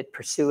 expect it,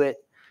 pursue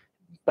it,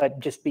 but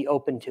just be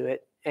open to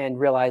it and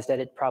realize that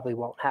it probably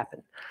won't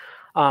happen.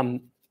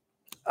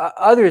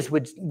 Others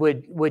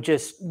would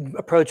just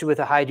approach it with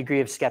a high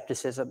degree of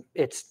skepticism.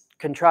 It's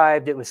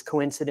contrived. It was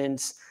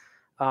coincidence.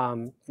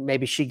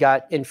 Maybe she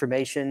got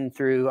information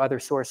through other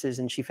sources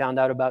and she found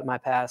out about my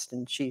past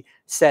and she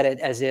said it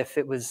as if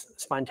it was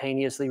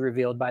spontaneously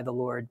revealed by the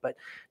Lord, but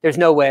there's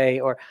no way,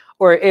 or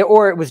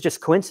it was just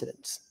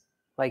coincidence.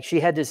 Like she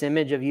had this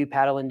image of you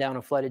paddling down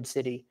a flooded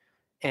city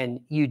and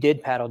you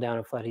did paddle down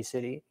a flooded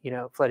city,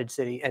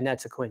 and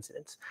that's a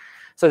coincidence.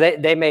 So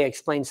they may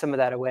explain some of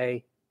that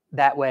away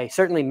that way.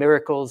 Certainly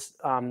miracles,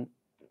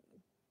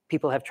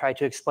 people have tried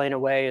to explain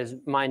away as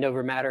mind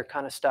over matter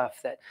kind of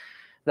stuff, that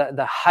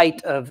the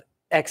height of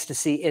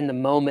ecstasy in the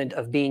moment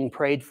of being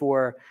prayed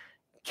for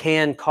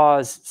can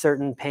cause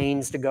certain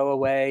pains to go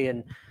away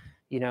and,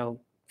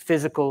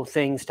 physical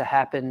things to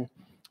happen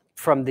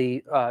from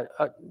the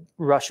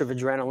rush of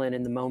adrenaline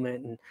in the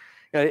moment. And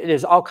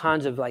there's all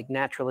kinds of like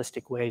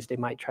naturalistic ways they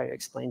might try to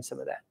explain some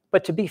of that.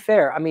 But to be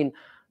fair, I mean,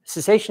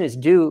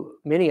 cessationists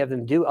many of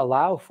them do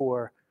allow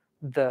for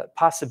the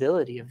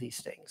possibility of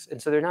these things.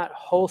 And so they're not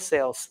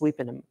wholesale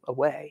sweeping them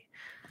away.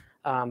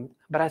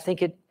 But I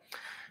think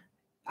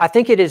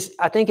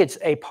it's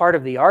a part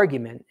of the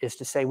argument is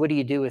to say, what do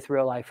you do with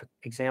real life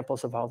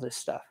examples of all this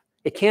stuff?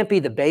 It can't be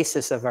the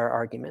basis of our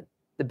argument.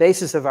 The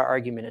basis of our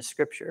argument is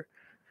Scripture.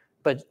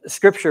 But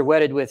scripture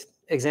wedded with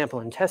example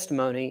and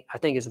testimony, I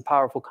think, is a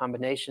powerful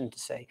combination to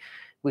say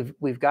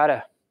we've got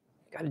to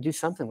do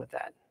something with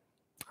that.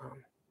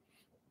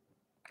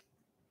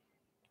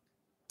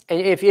 And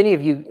if any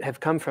of you have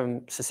come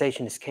from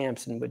cessationist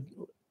camps and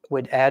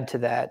would add to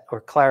that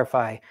or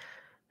clarify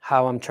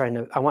how I'm trying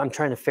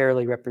to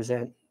fairly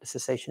represent the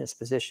cessationist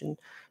position,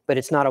 but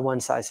it's not a one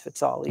size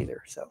fits all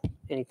either. So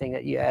anything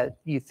that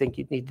you think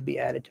you need to be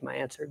added to my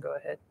answer, go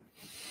ahead.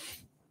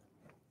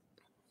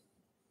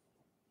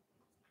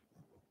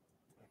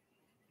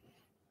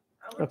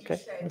 I would Okay,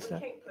 just say what's we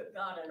that? can't put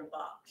God in a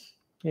box.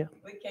 Yeah.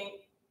 We can't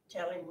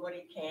tell him what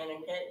he can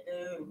and can't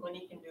do and when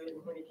he can do it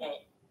and when he can't.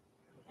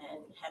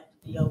 And have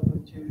to be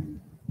open to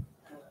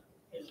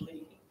his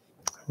leading.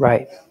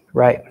 Right.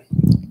 We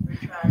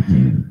try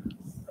to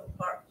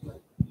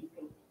compartment. You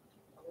can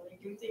only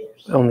do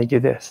this. Only do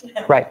this.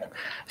 Right.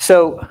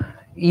 So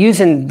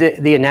using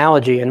the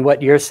analogy and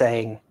what you're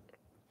saying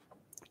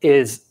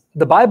is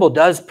the Bible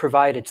does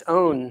provide its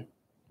own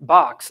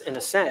box in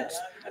a sense.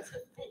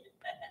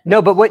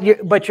 No, but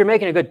you're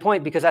making a good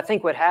point, because I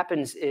think what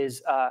happens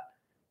is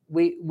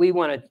we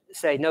want to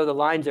say, no, the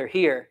lines are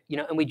here,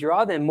 and we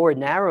draw them more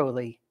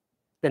narrowly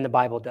than the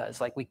Bible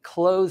does. Like we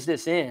close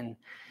this in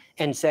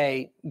and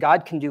say,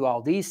 God can do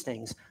all these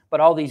things, but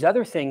all these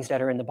other things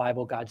that are in the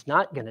Bible, God's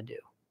not going to do,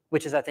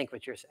 which is, I think,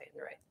 what you're saying,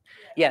 right?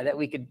 Yeah, that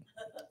we could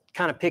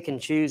kind of pick and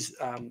choose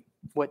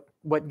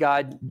what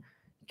God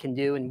can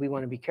do, and we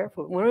want to be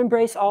careful. We want to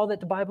embrace all that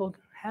the Bible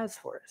has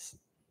for us.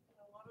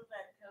 A lot of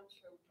that comes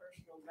from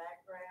personal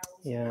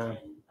backgrounds Yeah.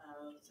 and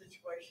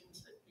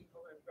situations that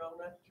people have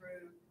grown up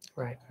through.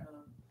 Right.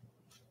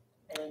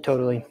 And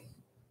Totally.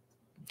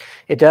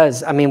 It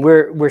does. I mean,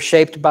 we're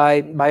shaped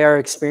by our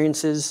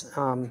experiences.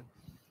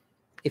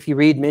 If you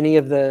read many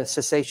of the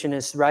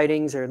cessationist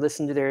writings or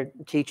listen to their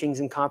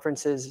teachings and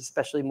conferences,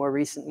 especially more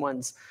recent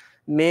ones,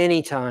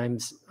 many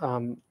times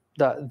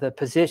the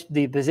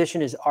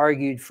position is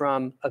argued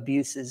from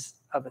abuses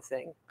of a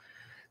thing.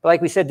 But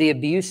like we said, the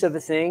abuse of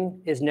a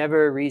thing is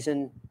never a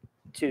reason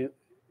to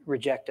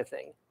reject a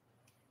thing.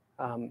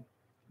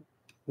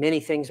 Many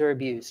things are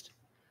abused,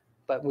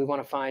 but we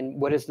want to find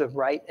what is the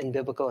right and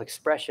biblical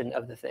expression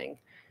of the thing,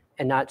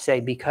 and not say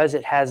because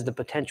it has the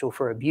potential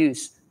for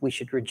abuse, we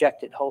should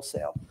reject it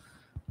wholesale.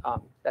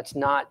 That's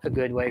not a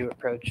good way to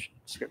approach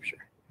Scripture.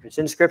 If it's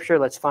in Scripture,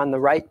 let's find the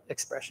right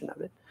expression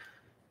of it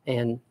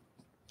and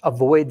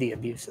avoid the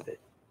abuse of it.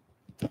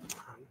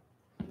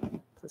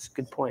 That's a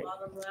good point.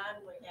 Bottom line,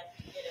 we have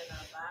to get in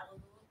our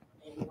Bible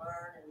and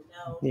learn and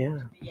know Yeah.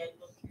 to be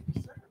able to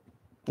discern.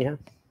 Yeah,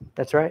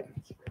 that's right.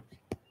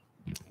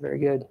 Very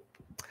good.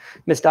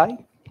 Miss Dottie?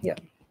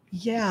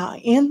 Yeah,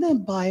 in the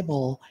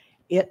Bible,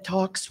 it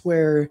talks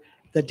where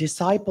the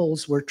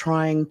disciples were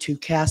trying to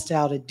cast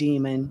out a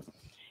demon,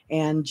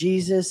 and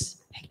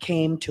Jesus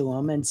came to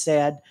them and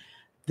said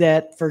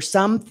that for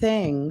some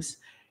things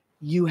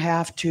you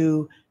have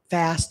to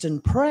fast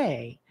and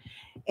pray.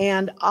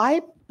 And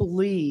I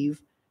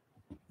believe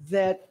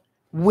that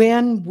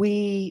when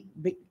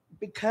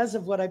because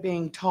of what I'm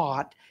being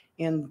taught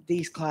in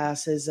these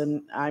classes,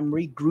 and I'm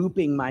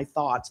regrouping my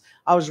thoughts.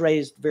 I was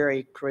raised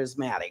very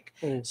charismatic.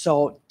 Mm.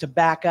 So to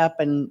back up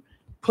and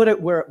put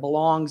it where it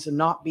belongs and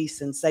not be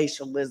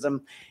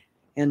sensationalism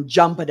and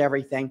jump at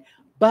everything.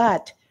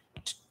 But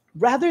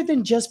rather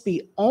than just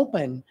be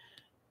open,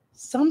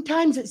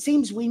 sometimes it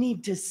seems we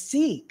need to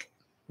seek.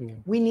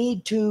 Mm. We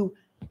need to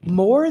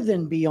more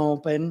than be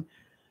open,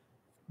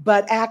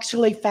 but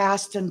actually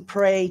fast and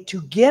pray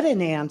to get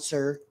an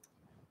answer,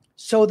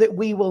 so that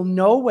we will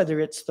know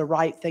whether it's the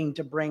right thing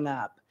to bring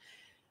up.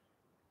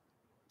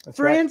 That's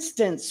For right.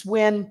 instance,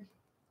 when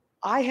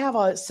I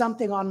have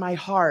something on my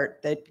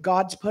heart that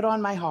God's put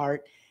on my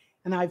heart,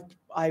 and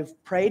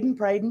I've prayed and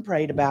prayed and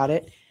prayed about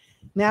it,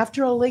 and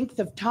after a length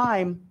of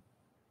time,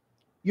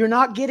 you're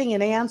not getting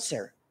an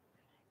answer.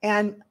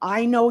 And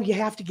I know you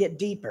have to get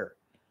deeper.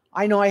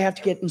 I know I have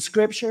to get in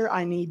Scripture.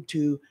 I need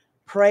to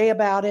pray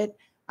about it.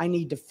 I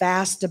need to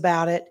fast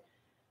about it.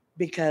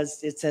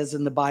 Because it says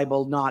in the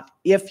Bible, not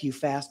if you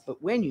fast, but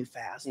when you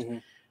fast. Mm-hmm.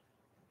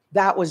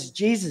 That was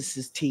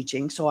Jesus's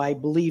teaching. So I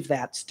believe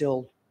that's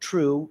still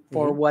true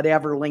for Mm-hmm.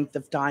 whatever length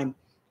of time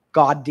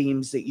God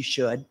deems that you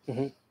should.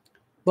 Mm-hmm.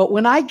 But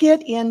when I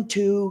get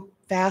into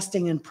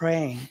fasting and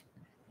praying,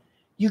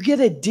 you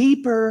get a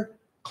deeper,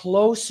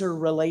 closer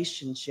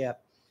relationship.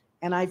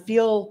 And I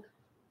feel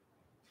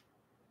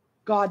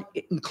God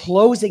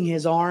enclosing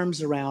his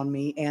arms around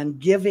me and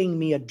giving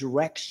me a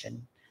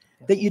direction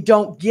that you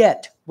don't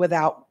get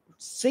without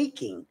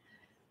seeking.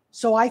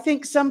 So I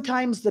think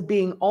sometimes the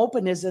being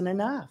open isn't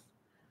enough.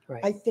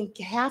 Right. I think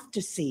you have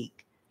to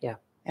seek. Yeah.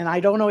 And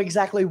I don't know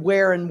exactly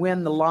where and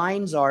when the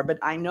lines are, but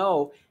I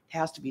know it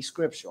has to be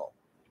scriptural.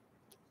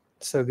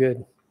 So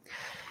good.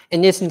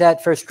 And isn't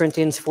that 1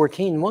 Corinthians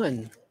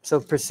 14:1? So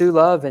pursue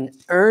love and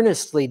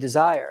earnestly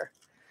desire.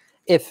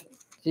 If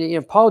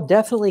Paul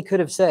definitely could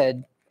have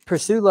said,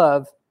 pursue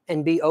love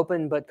and be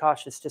open but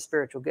cautious to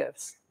spiritual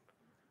gifts,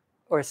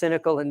 or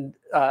cynical and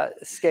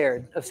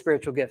scared of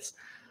spiritual gifts.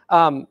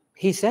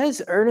 He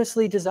says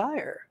earnestly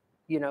desire.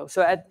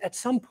 So at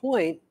some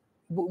point,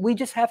 we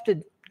just have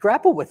to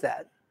grapple with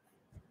that.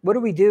 What do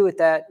we do with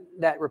that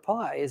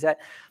reply?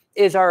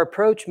 Is our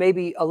approach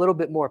maybe a little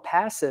bit more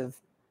passive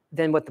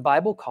than what the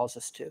Bible calls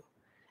us to?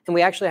 And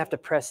we actually have to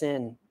press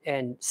in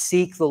and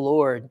seek the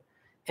Lord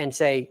and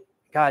say,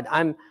 God,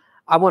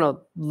 I want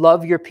to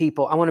love your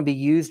people. I want to be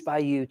used by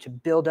you to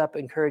build up,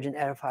 encourage, and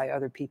edify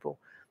other people.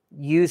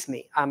 Use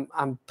me.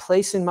 I'm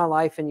placing my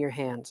life in your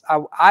hands.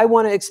 I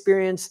want to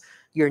experience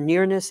your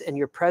nearness and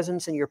your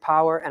presence and your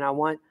power, and I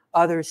want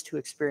others to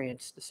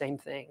experience the same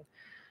thing.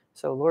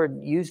 So Lord,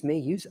 use me,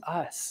 use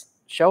us.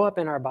 Show up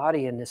in our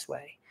body in this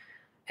way.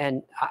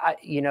 And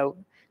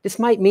this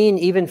might mean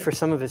even for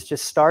some of us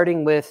just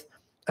starting with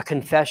a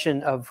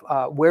confession of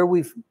where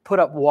we've put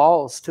up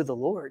walls to the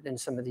Lord in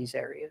some of these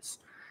areas,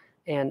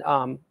 and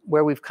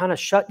where we've kind of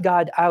shut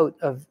God out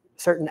of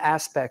certain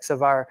aspects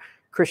of our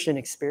Christian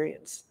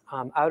experience,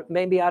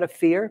 maybe out of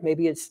fear,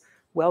 maybe it's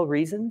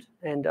well-reasoned,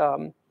 and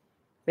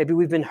maybe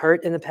we've been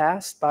hurt in the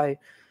past by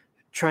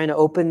trying to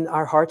open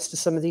our hearts to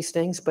some of these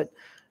things, but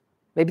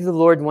maybe the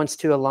Lord wants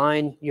to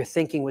align your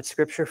thinking with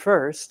Scripture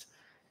first,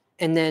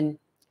 and then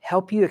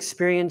help you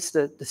experience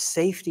the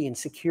safety and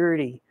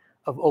security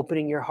of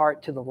opening your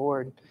heart to the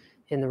Lord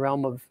in the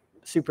realm of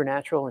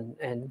supernatural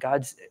and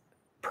God's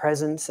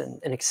presence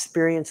and an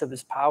experience of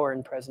his power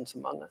and presence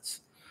among us.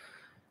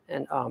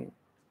 And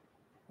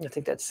I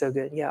think that's so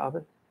good. Yeah,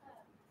 Alvin?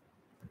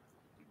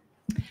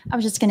 I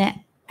was just going to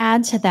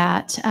add to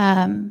that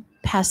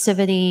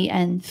passivity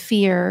and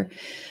fear,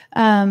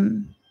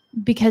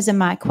 because of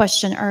my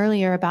question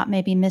earlier about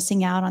maybe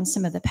missing out on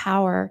some of the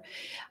power.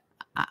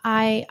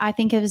 I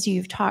think as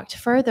you've talked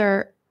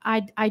further,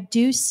 I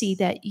do see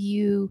that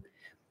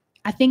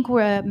I think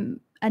we're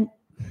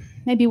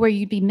maybe where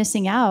you'd be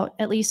missing out,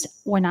 at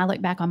least when I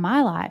look back on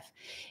my life,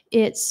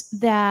 it's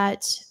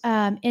that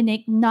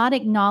in not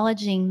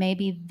acknowledging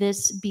maybe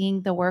this being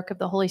the work of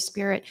the Holy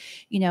Spirit.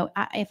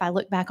 If I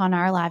look back on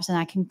our lives, and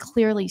I can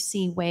clearly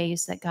see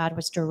ways that God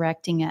was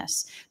directing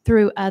us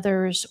through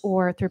others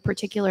or through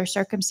particular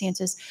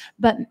circumstances,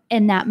 but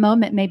in that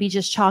moment, maybe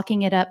just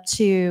chalking it up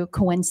to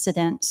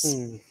coincidence,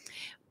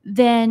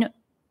 then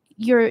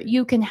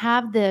you can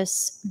have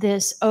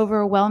this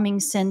overwhelming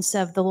sense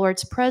of the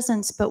Lord's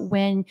presence, but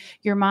when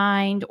your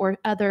mind or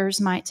others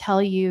might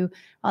tell you,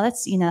 "Oh,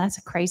 that's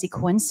a crazy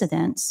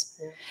coincidence,"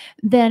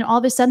 then all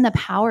of a sudden the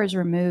power is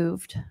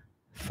removed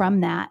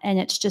from that, and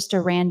it's just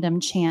a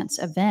random chance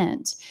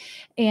event.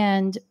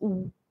 And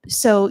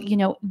so,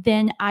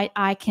 then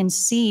I can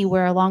see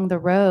where along the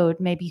road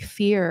maybe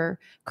fear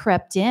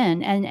crept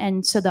in,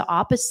 and so the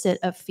opposite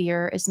of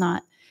fear is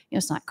not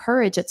it's not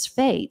courage, it's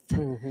faith.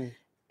 Mm-hmm.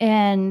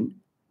 And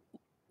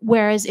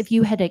whereas if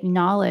you had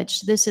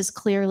acknowledged this is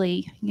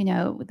clearly,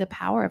 the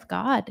power of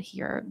God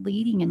here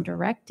leading and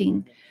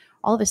directing,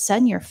 all of a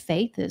sudden your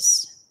faith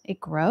it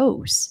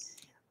grows,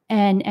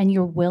 and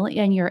you're willing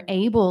and you're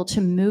able to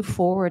move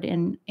forward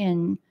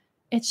in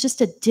it's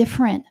just a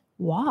different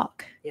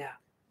walk. Yeah,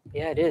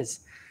 it is.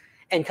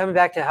 And coming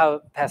back to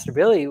how Pastor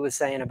Billy was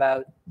saying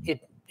about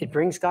it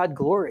brings God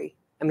glory.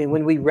 I mean,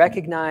 when we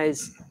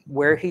recognize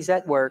where he's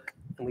at work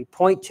and we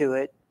point to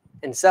it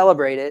and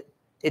celebrate it,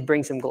 it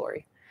brings him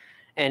glory.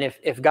 And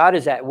if God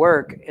is at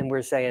work and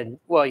we're saying,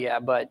 well, yeah,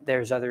 but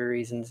there's other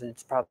reasons and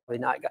it's probably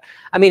not God.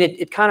 I mean,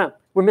 it kind of,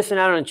 we're missing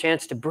out on a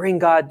chance to bring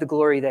God the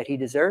glory that he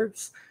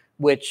deserves,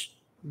 which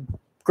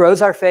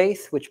grows our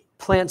faith, which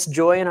plants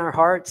joy in our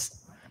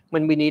hearts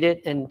when we need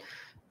it. And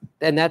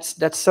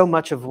that's so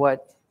much of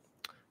what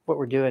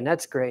we're doing.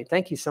 That's great.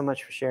 Thank you so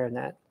much for sharing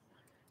that.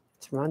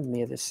 It's reminded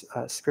me of this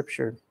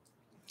scripture.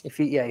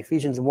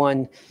 Ephesians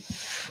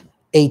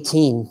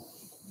 1:18.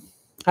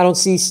 I don't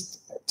cease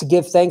to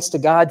give thanks to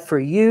God for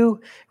you,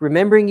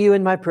 remembering you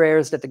in my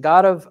prayers, that the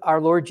God of our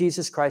Lord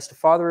Jesus Christ, the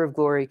Father of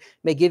glory,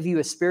 may give you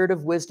a spirit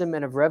of wisdom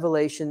and of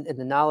revelation in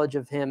the knowledge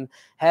of him,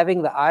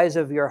 having the eyes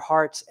of your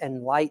hearts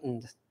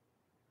enlightened,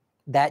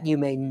 that you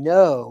may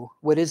know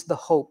what is the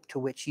hope to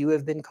which you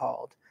have been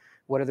called,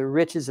 what are the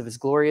riches of his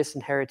glorious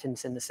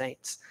inheritance in the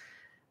saints.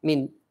 I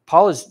mean,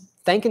 Paul is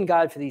thanking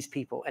God for these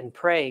people and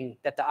praying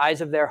that the eyes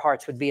of their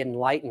hearts would be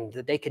enlightened,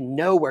 that they can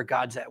know where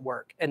God's at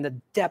work and the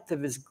depth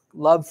of his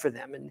love for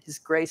them and his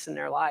grace in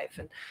their life.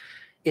 And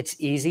it's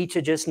easy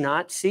to just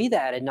not see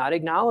that and not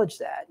acknowledge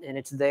that. And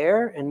it's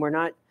there, and we're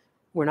not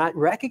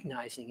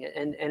recognizing it.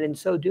 And in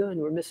so doing,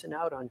 we're missing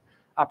out on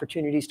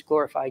opportunities to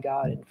glorify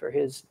God and for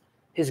his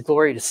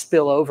glory to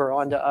spill over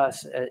onto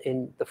us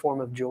in the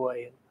form of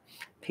joy and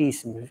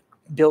peace and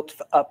built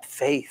up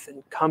faith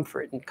and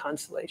comfort and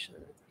consolation.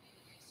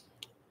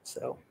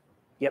 So,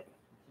 yep.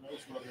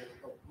 If you want to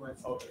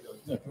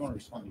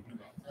respond,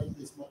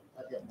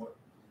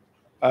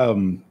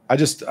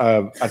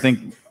 I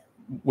think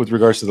with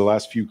regards to the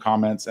last few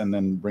comments and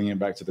then bringing it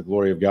back to the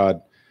glory of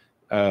God,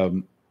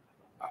 and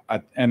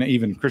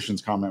even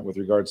Christian's comment with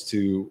regards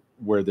to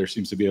where there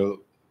seems to be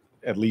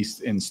at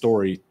least in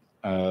story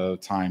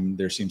time,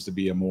 there seems to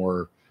be a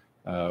more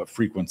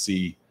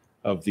frequency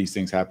of these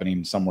things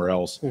happening somewhere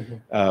else. Mm-hmm.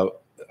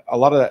 A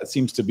lot of that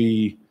seems to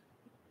be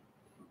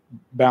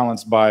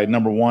balanced by,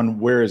 number one,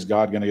 where is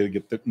God going to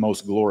get the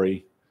most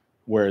glory,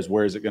 whereas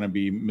where is it going to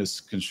be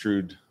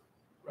misconstrued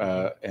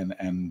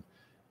and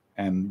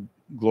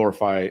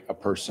glorify a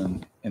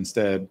person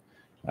instead,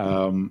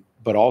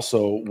 but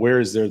also where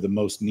is there the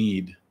most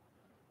need,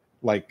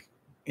 like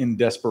in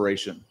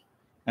desperation.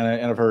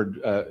 And I've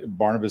heard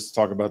Barnabas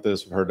talk about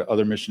this. I've heard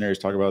other missionaries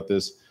talk about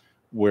this,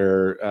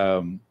 where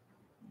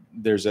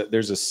there's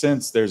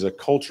a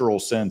cultural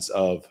sense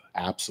of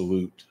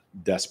absolute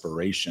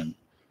desperation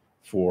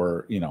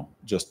for,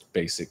 just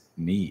basic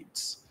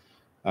needs.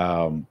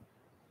 And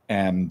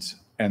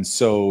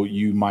so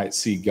you might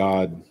see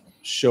God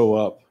show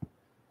up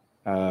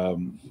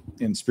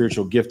in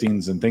spiritual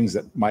giftings and things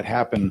that might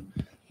happen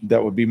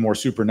that would be more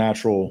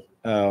supernatural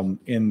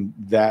in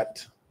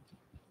that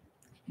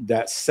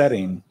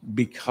setting,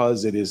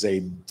 because it is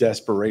a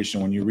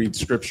desperation. When you read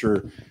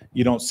scripture,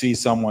 you don't see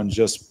someone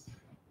just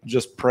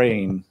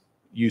praying,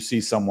 you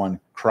see someone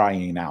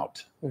crying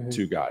out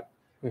to God.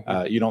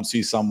 You don't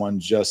see someone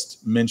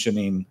just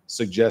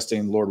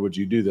suggesting, Lord, would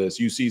you do this?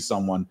 You see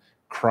someone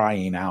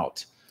crying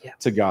out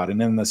to God. And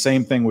then the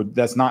same thing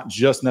that's not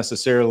just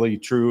necessarily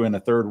true in a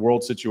third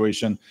world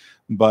situation,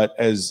 but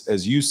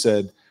as you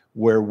said,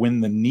 where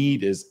when the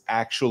need is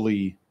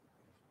actually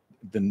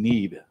the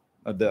need,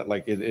 that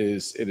like it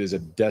is a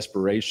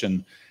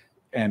desperation,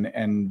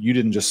 and you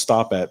didn't just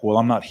stop at, well,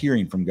 I'm not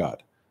hearing from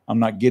God, I'm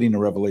not getting a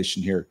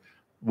revelation here.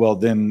 Well,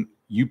 then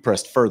you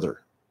pressed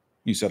further.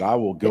 You said, I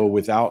will go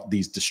without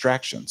these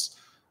distractions.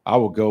 I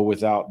will go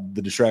without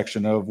the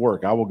distraction of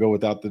work. I will go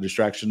without the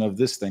distraction of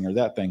this thing or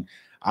that thing.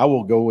 I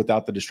will go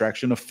without the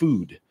distraction of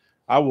food.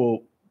 I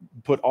will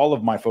put all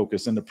of my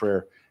focus into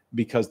prayer,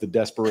 because the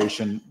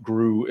desperation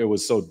grew. It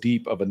was so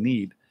deep of a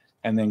need.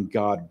 And then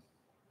God,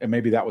 and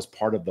maybe that was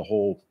part of the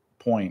whole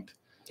point,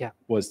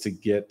 was to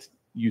get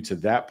you to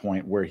that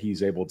point where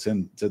he's able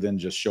to then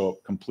just show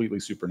up completely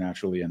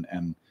supernaturally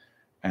and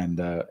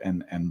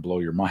blow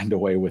your mind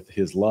away with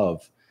his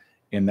love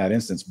in that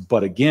instance.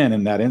 But again,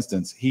 in that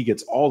instance, he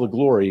gets all the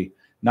glory,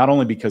 not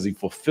only because he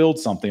fulfilled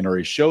something or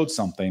he showed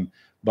something,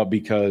 but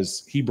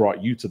because he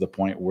brought you to the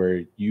point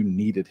where you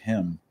needed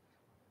him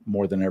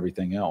more than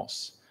everything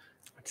else.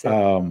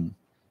 And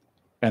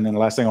then the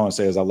last thing I want to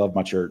say is I love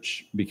my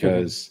church,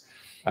 because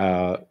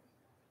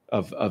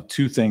of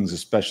two things,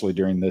 especially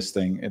during this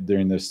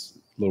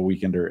little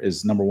weekender,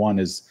 is number one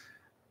is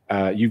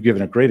you've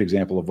given a great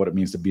example of what it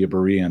means to be a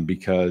Berean,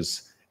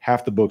 because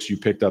half the books you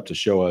picked up to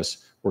show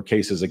us were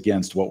cases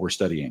against what we're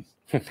studying.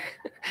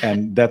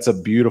 And that's a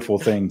beautiful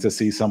thing to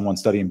see someone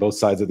studying both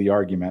sides of the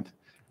argument,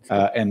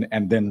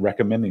 and then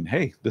recommending,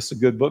 hey, this is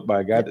a good book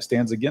by a guy that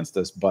stands against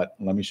us, but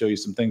let me show you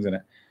some things in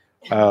it.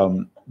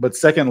 But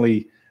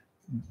secondly,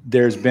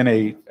 there's been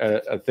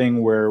a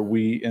thing where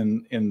we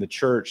in the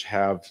church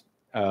have,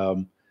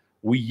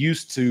 we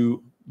used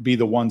to be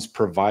the ones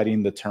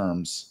providing the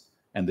terms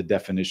and the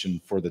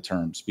definition for the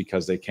terms,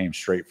 because they came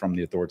straight from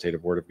the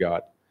authoritative word of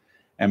God.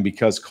 And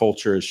because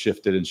culture has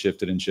shifted and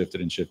shifted and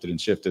shifted and shifted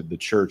and shifted, the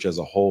church as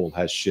a whole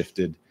has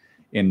shifted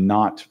in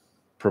not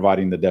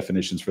providing the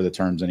definitions for the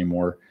terms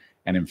anymore.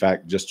 And in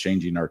fact, just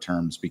changing our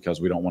terms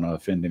because we don't want to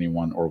offend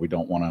anyone, or we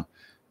don't want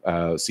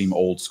to seem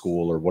old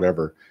school or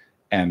whatever.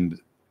 And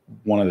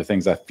one of the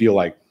things I feel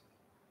like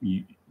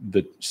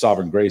the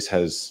Sovereign Grace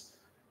has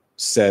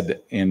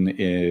said in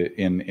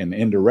an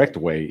indirect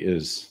way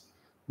is,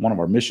 one of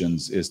our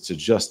missions is to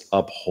just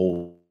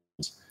uphold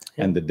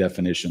and the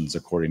definitions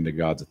according to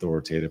God's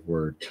authoritative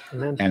word.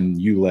 Amen.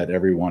 And you let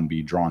everyone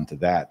be drawn to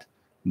that,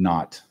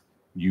 not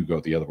you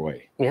go the other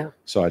way. Yeah.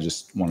 So I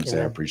just wanted to say I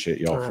Amen. appreciate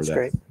y'all for That's that.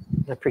 great.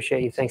 I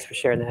appreciate you. Thanks for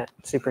sharing that.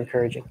 Super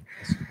encouraging.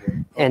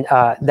 And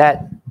I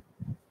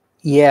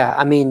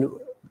mean,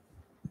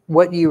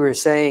 what you were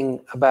saying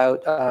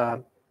about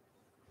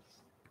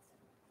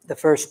the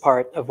first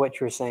part of what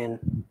you were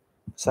saying,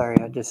 sorry,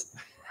 I just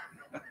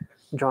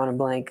drawn a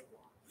blank.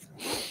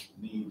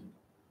 Need,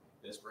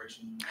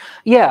 desperation.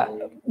 Yeah.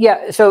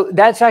 So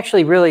that's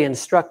actually really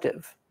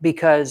instructive,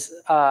 because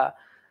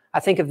I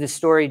think of this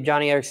story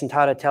Johnny Erickson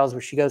Tada tells,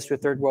 where she goes to a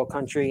third world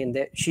country and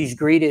that she's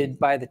greeted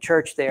by the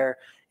church there,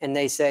 and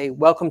they say,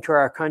 welcome to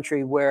our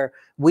country where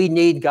we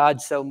need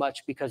God so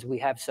much because we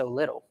have so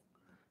little.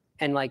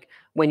 And like,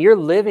 when you're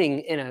living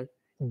in a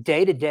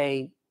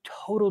day-to-day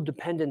total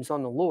dependence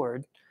on the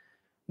Lord,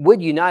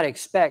 would you not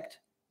expect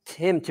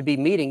him to be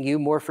meeting you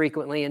more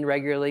frequently and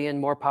regularly in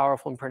more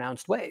powerful and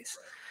pronounced ways?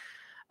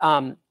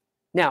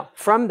 Now,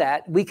 from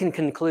that, we can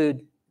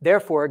conclude,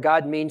 therefore,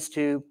 God means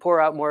to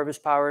pour out more of his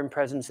power and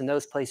presence in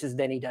those places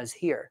than he does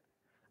here.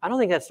 I don't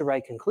think that's the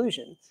right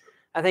conclusion.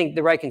 I think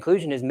the right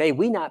conclusion is, may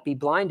we not be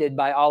blinded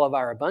by all of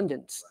our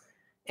abundance.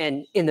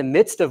 And in the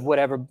midst of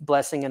whatever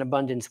blessing and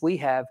abundance we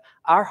have,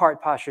 our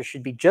heart posture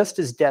should be just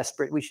as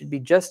desperate. We should be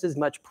just as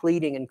much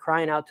pleading and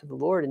crying out to the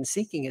Lord and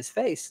seeking his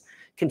face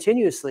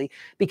continuously.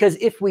 Because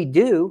if we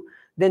do,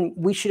 then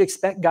we should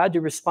expect God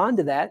to respond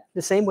to that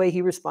the same way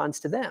he responds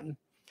to them.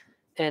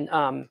 And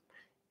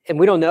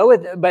we don't know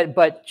it,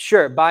 but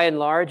sure, by and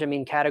large, I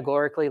mean,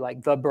 categorically,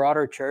 like the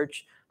broader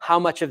church, how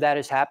much of that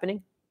is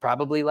happening?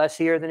 probably less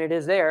here than it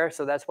is there.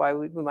 So that's why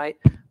we might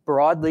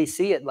broadly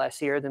see it less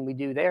here than we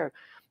do there.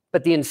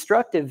 But the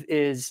instructive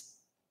is,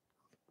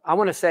 I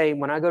want to say,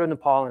 when I go to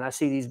Nepal and I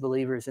see these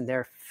believers and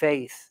their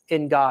faith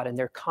in God and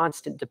their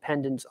constant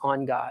dependence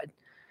on God,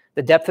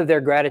 the depth of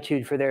their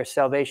gratitude for their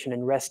salvation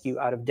and rescue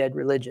out of dead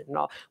religion and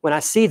all, when I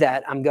see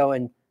that, I'm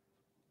going,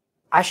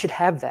 I should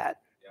have that.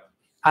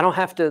 I don't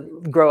have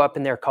to grow up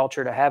in their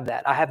culture to have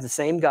that. I have the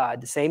same God,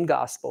 the same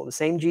gospel, the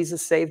same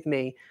Jesus saved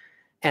me,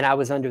 and I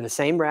was under the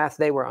same wrath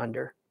they were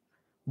under.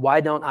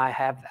 Why don't I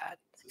have that?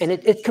 And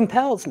it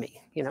compels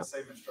me, you know. It's the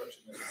same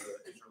instruction that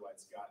the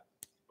Israelites got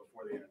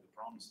before they entered the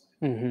promised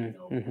land.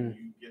 When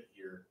you get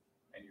here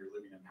and you're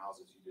living in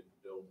houses you didn't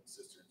build,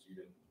 cisterns you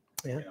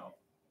didn't,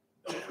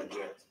 don't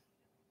forget,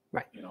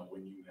 right?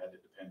 When you had to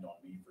depend on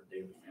me for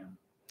daily manna.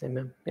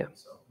 Amen. Yeah.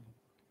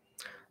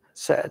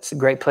 So it's a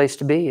great place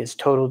to be, is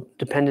total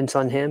dependence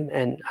on him.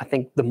 And I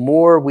think the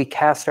more we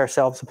cast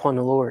ourselves upon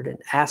the Lord and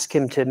ask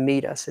him to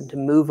meet us and to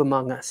move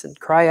among us and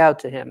cry out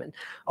to him and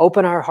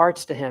open our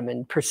hearts to him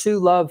and pursue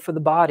love for the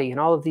body and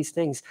all of these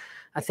things,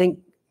 I think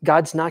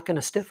God's not going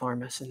to stiff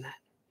arm us in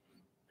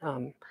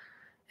that.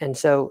 And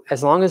so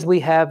as long as we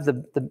have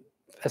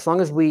as long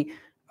as we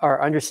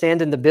are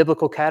understanding the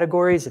biblical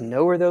categories and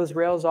know where those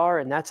rails are,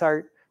 and that's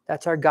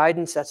our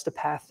guidance, that's the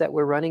path that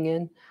we're running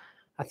in,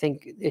 I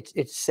think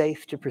it's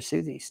safe to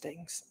pursue these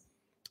things,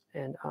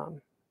 and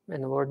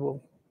the Lord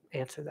will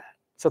answer that.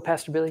 So,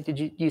 Pastor Billy,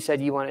 you said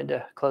you wanted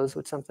to close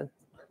with something?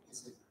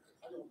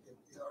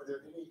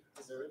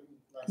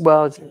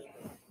 Well,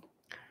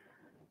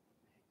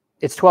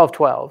 it's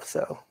 12:12,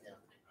 so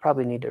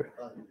probably need to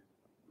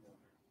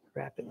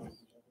wrap it.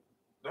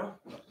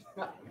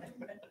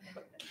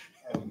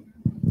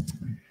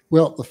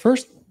 Well, the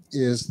first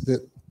is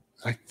that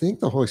I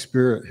think the Holy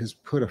Spirit has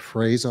put a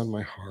phrase on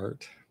my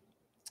heart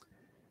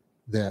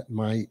that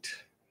might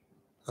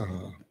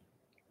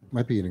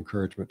be an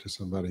encouragement to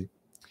somebody.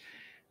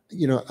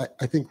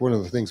 I think one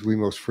of the things we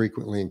most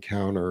frequently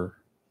encounter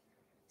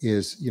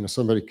is,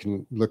 somebody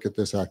can look at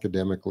this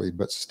academically,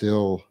 but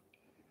still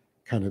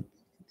kind of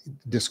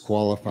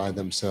disqualify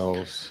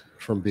themselves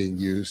from being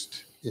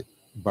used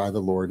by the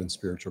Lord in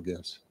spiritual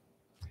gifts.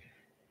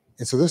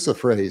 And so this is a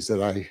phrase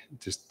that I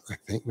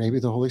think maybe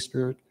the Holy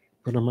Spirit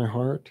put on my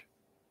heart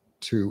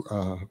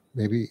to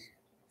maybe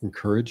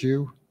encourage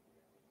you.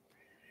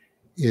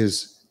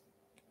 Is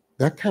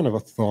that kind of a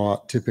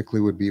thought typically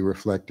would be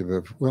reflective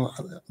of, well,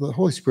 the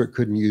Holy Spirit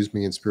couldn't use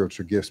me in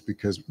spiritual gifts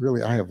because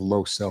really I have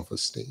low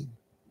self-esteem.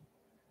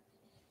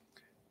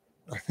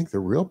 I think the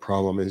real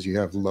problem is you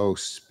have low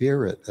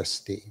spirit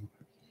esteem.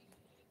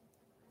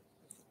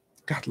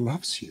 God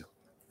loves you.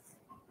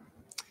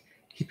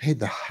 He paid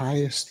the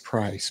highest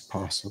price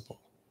possible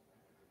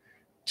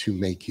to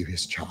make you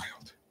his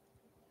child.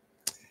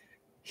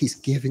 He's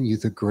given you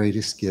the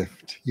greatest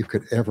gift you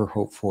could ever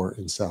hope for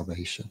in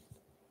salvation.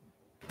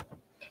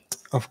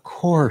 Of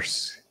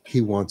course,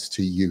 he wants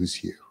to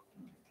use you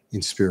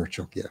in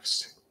spiritual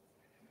gifts.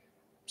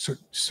 So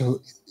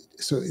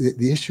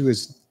the issue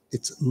is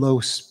it's low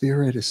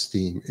spirit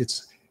esteem.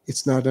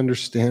 It's not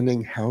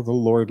understanding how the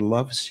Lord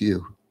loves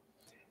you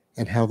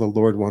and how the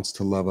Lord wants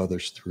to love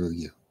others through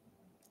you.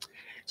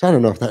 So I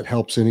don't know if that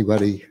helps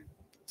anybody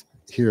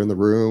here in the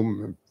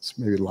room,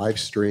 maybe live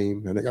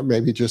stream, and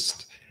maybe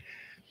just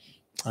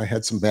I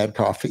had some bad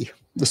coffee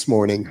this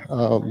morning,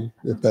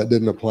 if that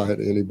didn't apply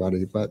to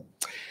anybody. But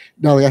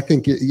Dolly, I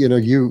think,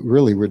 you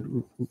really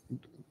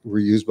were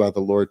used by the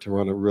Lord to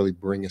want to really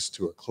bring us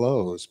to a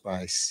close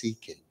by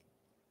seeking.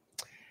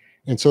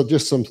 And so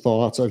just some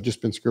thoughts. I've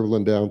just been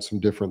scribbling down some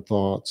different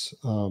thoughts,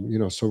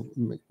 so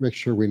make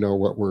sure we know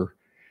what we're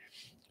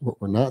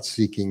not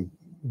seeking.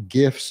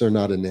 Gifts are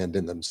not an end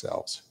in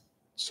themselves.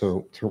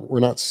 So we're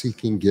not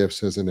seeking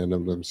gifts as an end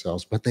in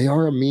themselves, but they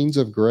are a means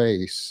of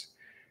grace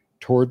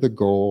toward the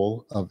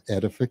goal of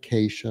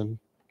edification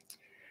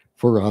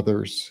for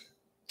others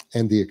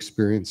and the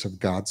experience of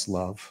God's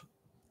love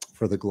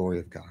for the glory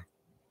of God.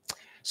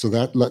 So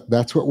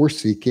that's what we're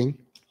seeking.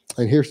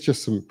 And here's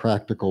just some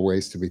practical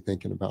ways to be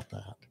thinking about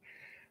that.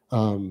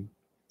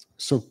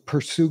 So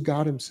pursue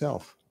God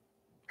himself.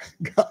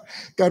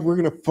 God, we're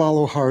going to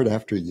follow hard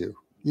after you.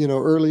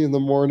 Early in the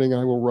morning,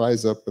 I will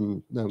rise up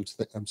and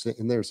I'm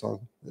singing their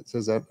song. It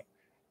says that.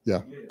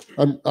 Yeah,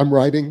 I'm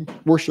writing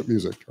worship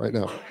music right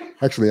now.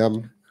 Actually,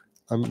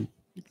 I'm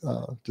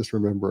just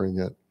remembering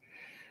it.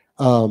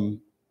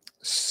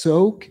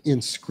 Soak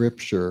in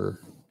Scripture,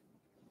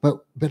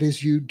 but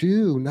as you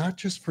do, not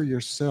just for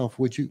yourself,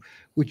 would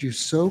you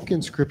soak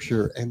in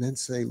Scripture and then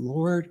say,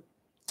 Lord,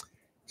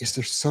 is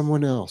there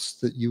someone else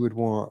that you would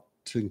want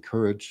to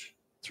encourage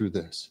through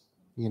this?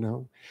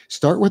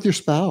 Start with your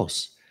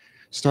spouse,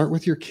 start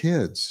with your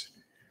kids.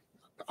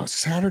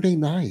 Saturday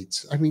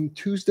nights,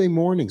 Tuesday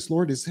mornings,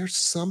 Lord, is there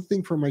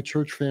something for my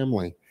church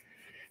family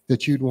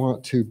that you'd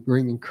want to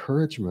bring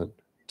encouragement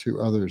to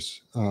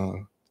others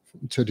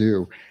to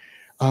do?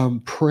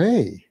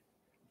 Pray,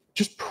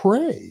 just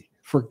pray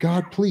for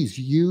God, please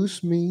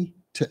use me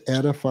to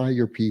edify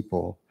your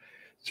people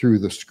through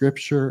the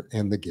Scripture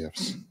and the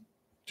gifts.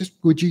 Just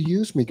would you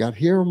use me, God?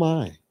 Here am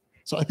I.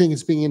 So I think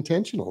it's being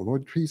intentional.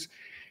 Lord, please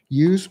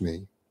use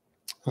me.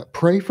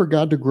 Pray for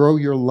God to grow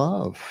your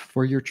love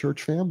for your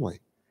church family.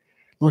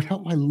 Lord,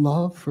 help my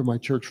love for my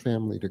church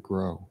family to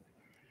grow.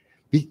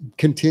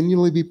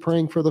 Continually be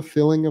praying for the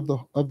filling of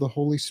the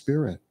Holy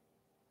Spirit.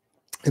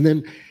 And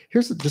then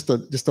here's just a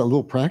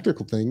little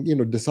practical thing.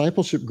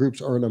 Discipleship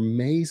groups are an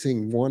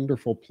amazing,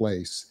 wonderful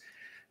place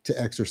to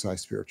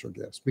exercise spiritual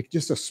gifts.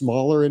 Just a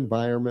smaller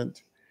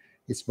environment.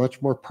 It's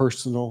much more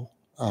personal.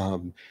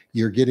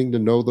 You're getting to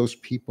know those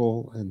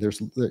people, and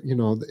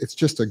it's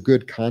just a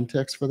good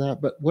context for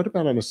that. But what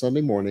about on a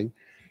Sunday morning?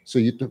 So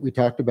we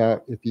talked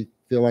about if you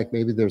feel like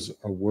maybe there's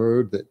a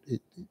word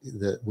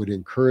that would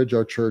encourage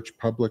our church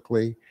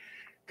publicly,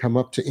 come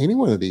up to any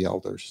one of the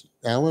elders,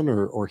 Alan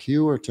or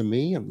Hugh or to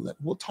me, and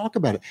we'll talk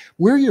about it.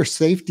 We're your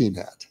safety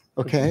net,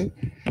 okay?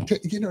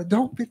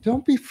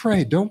 Don't be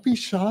afraid. Don't be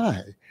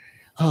shy.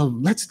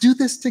 Let's do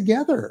this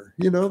together.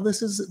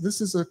 This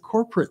is a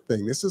corporate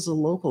thing. This is a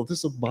local. This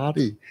is a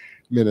body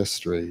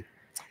ministry.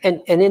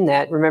 And in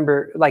that,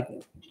 remember, like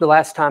the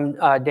last time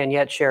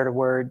Daniette shared a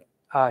word,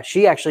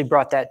 she actually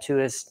brought that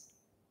to us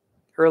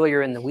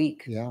earlier in the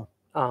week. Yeah.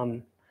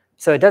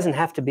 So it doesn't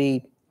have to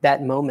be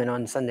that moment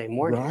on Sunday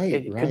morning. Right,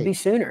 It could be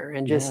sooner,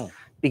 and just Yeah.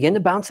 begin to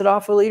bounce it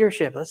off of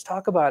leadership. Let's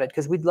talk about it,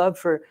 because we'd love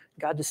for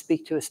God to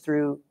speak to us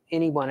through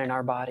anyone in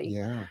our body.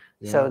 Yeah.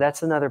 So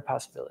that's another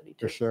possibility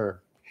For too.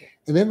 sure.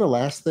 And then the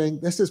last thing,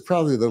 this is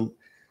probably the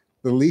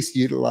least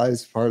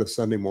utilized part of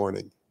Sunday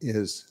morning,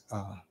 is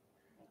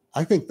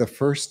I think the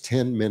first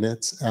 10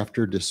 minutes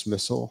after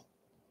dismissal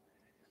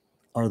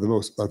are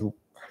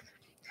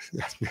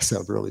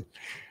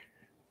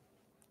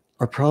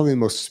probably the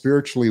most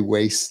spiritually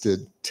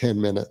wasted 10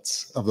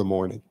 minutes of the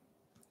morning.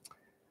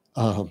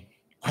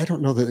 I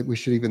don't know that we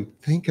should even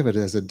think of it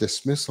as a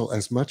dismissal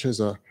as much as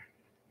a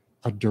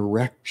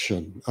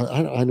direction.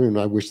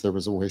 I wish there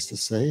was a way to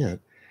say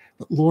it.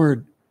 But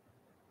Lord,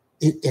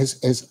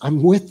 as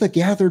I'm with the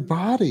gathered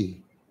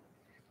body,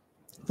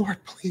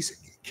 Lord, please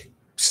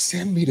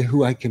send me to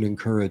who I can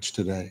encourage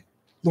today.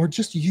 Lord,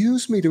 just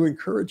use me to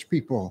encourage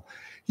people.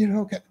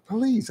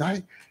 Please,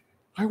 I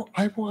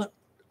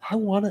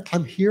want it.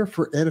 I'm here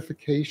for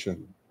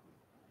edification,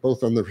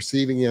 both on the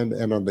receiving end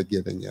and on the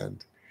giving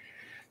end.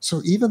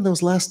 So even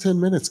those last 10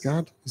 minutes,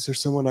 God, is there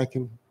someone I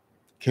can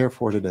care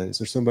for today? Is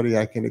there somebody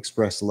I can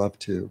express love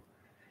to?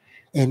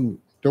 And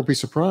don't be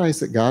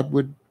surprised that God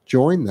would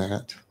join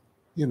that,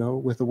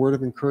 with a word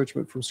of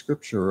encouragement from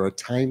Scripture, or a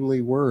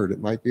timely word. It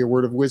might be a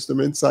word of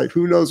wisdom, insight,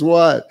 who knows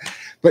what.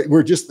 But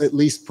we're just at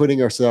least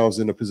putting ourselves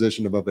in a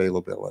position of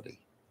availability,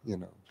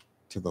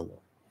 to the Lord.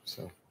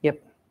 So.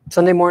 Yep.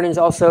 Sunday mornings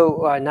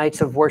also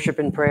nights of worship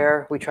and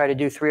prayer. We try to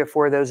do 3 or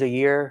 4 of those a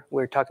year.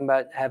 We're talking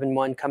about having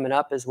one coming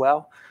up as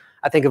well.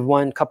 I think of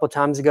one a couple of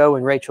times ago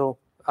when Rachel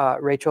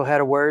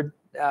had a word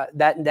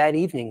that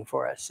evening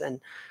for us,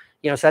 and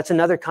so that's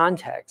another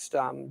context,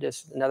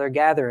 just another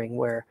gathering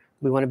where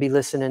we want to be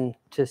listening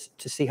to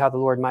see how the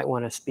Lord might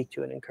want to speak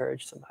to and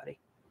encourage somebody.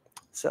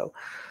 So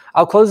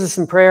I'll close this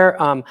in prayer.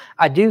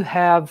 I do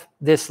have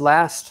this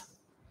last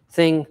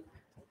thing.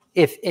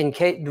 If in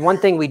case one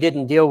thing we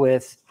didn't deal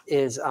with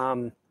is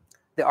the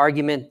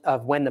argument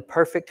of when the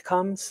perfect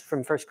comes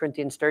from 1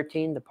 Corinthians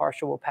 13, the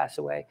partial will pass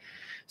away.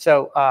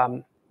 So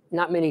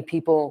not many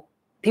people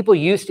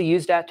used to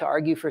use that to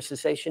argue for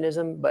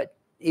cessationism, but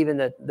even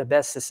the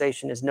best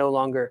cessationists no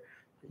longer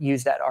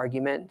use that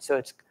argument.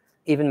 So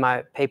even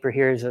my paper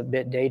here is a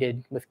bit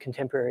dated with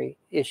contemporary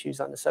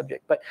issues on the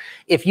subject. But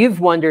if you've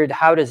wondered,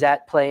 how does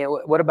that play?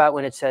 What about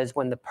when it says,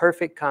 when the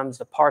perfect comes,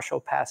 the partial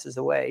passes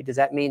away? Does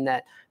that mean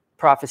that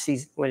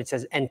prophecies, when it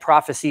says, and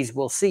prophecies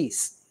will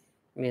cease?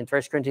 I mean,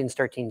 1 Corinthians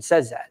 13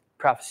 says that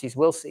prophecies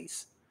will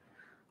cease.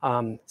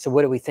 So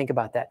what do we think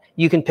about that?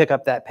 You can pick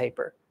up that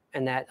paper,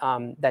 and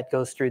that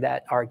goes through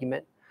that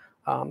argument.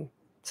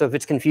 So if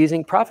it's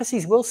confusing,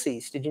 prophecies will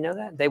cease. Did you know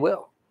that? They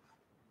will.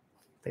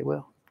 They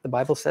will. The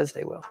Bible says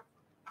they will.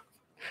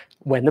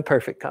 When the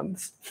perfect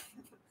comes,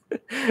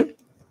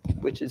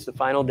 which is the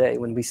final day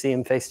when we see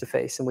him face to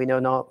face, and we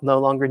no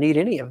longer need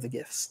any of the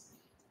gifts,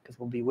 because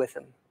we'll be with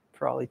him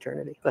for all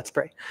eternity. Let's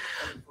pray.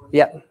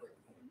 Yeah.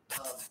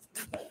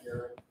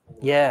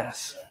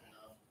 Yes.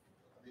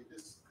 I mean,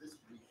 this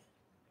week,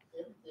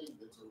 everything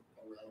that's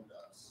around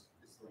us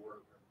is the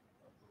work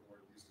of the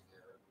Lord using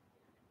Aaron.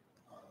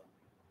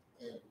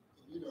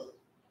 And of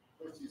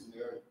course, using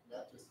Aaron,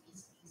 not just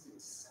he's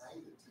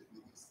excited to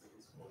do these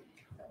things for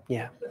you.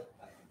 Yeah.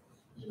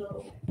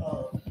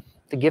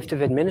 The gift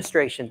of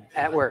administration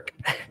at work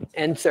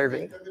and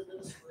serving. Of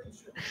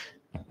administration,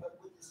 but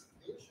with this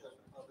vision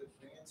of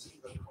advancing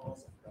the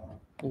cause of God.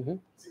 Mm-hmm.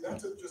 See,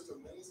 that's just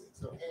amazing.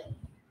 So,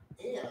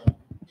 and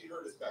he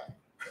hurt his back.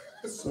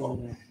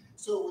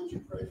 So would you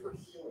pray for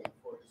healing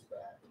for his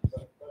back?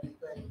 But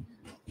thank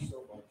you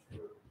so much for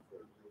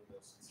doing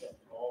this and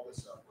setting all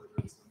this up,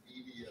 whether it's the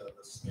media,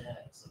 the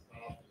snacks, the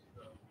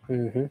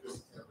coffee,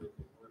 just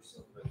everything. We're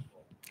so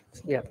grateful.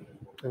 Yep.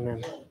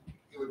 Amen. And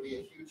it would be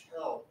a huge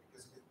help,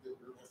 because the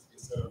room has to get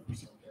set up for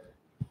Sunday.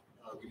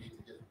 We need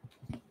to get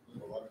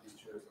a lot of these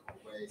chairs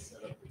away,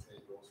 set up the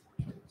tables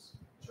for kids,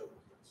 children.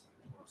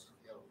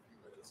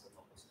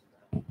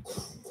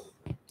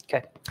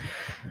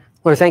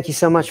 Lord, thank you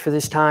so much for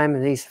this time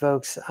and these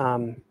folks.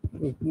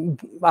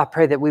 I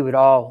pray that we would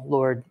all,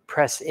 Lord,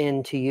 press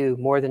into you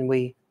more than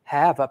we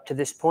have up to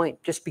this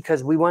point, just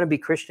because we want to be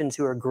Christians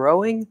who are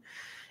growing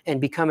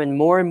and becoming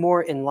more and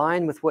more in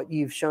line with what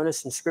you've shown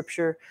us in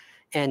Scripture,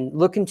 and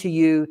looking to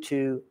you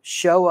to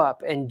show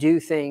up and do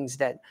things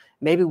that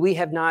maybe we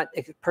have not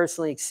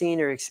personally seen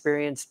or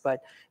experienced, but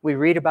we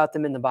read about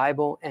them in the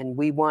Bible, and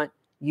we want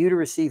you to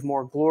receive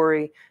more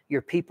glory,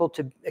 your people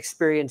to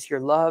experience your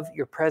love,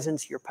 your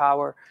presence, your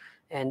power.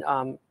 And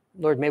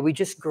Lord, may we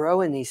just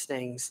grow in these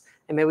things,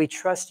 and may we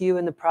trust you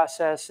in the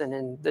process and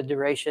in the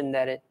duration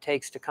that it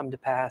takes to come to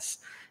pass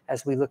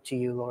as we look to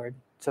you, Lord.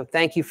 So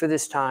thank you for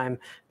this time.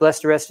 Bless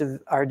the rest of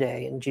our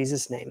day. In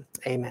Jesus' name,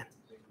 amen.